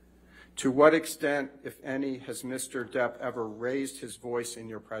 actually. To what extent, if any, has Mr. Depp ever raised his voice in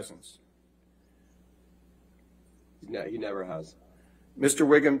your presence? No, he never has. Mr.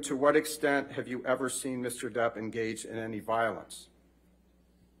 Wiggum, to what extent have you ever seen Mr. Depp engage in any violence?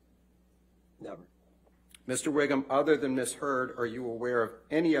 Never. Mr. Wiggum, other than Ms. Heard, are you aware of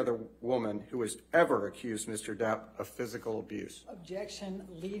any other woman who has ever accused Mr. Depp of physical abuse? Objection,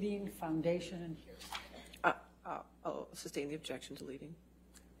 leading, foundation, and hearsay. I'll sustain the objection to leading.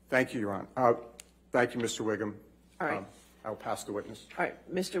 Thank you, Your Honor. Thank you, Mr. Wiggum. All right. I'll pass the witness. All right,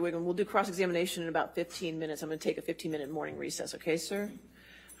 Mr. Wiggum, we'll do cross-examination in about 15 minutes. I'm going to take a 15-minute morning recess, okay, sir?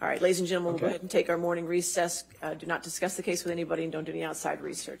 All right, ladies and gentlemen, we'll go ahead and take our morning recess. Do not discuss the case with anybody and don't do any outside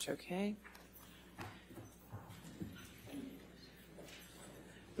research, okay?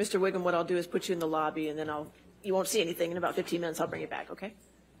 Mr. Wiggum, what I'll do is put you in the lobby, and then you won't see anything. In about 15 minutes, I'll bring you back, okay?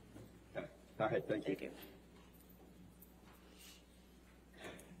 Okay. All right, thank you. Thank you.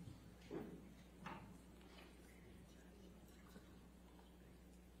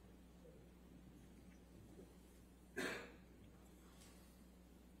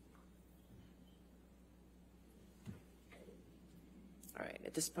 All right,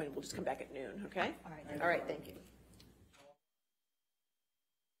 at this point, we'll just come back at noon, okay? All right. All right, thank you.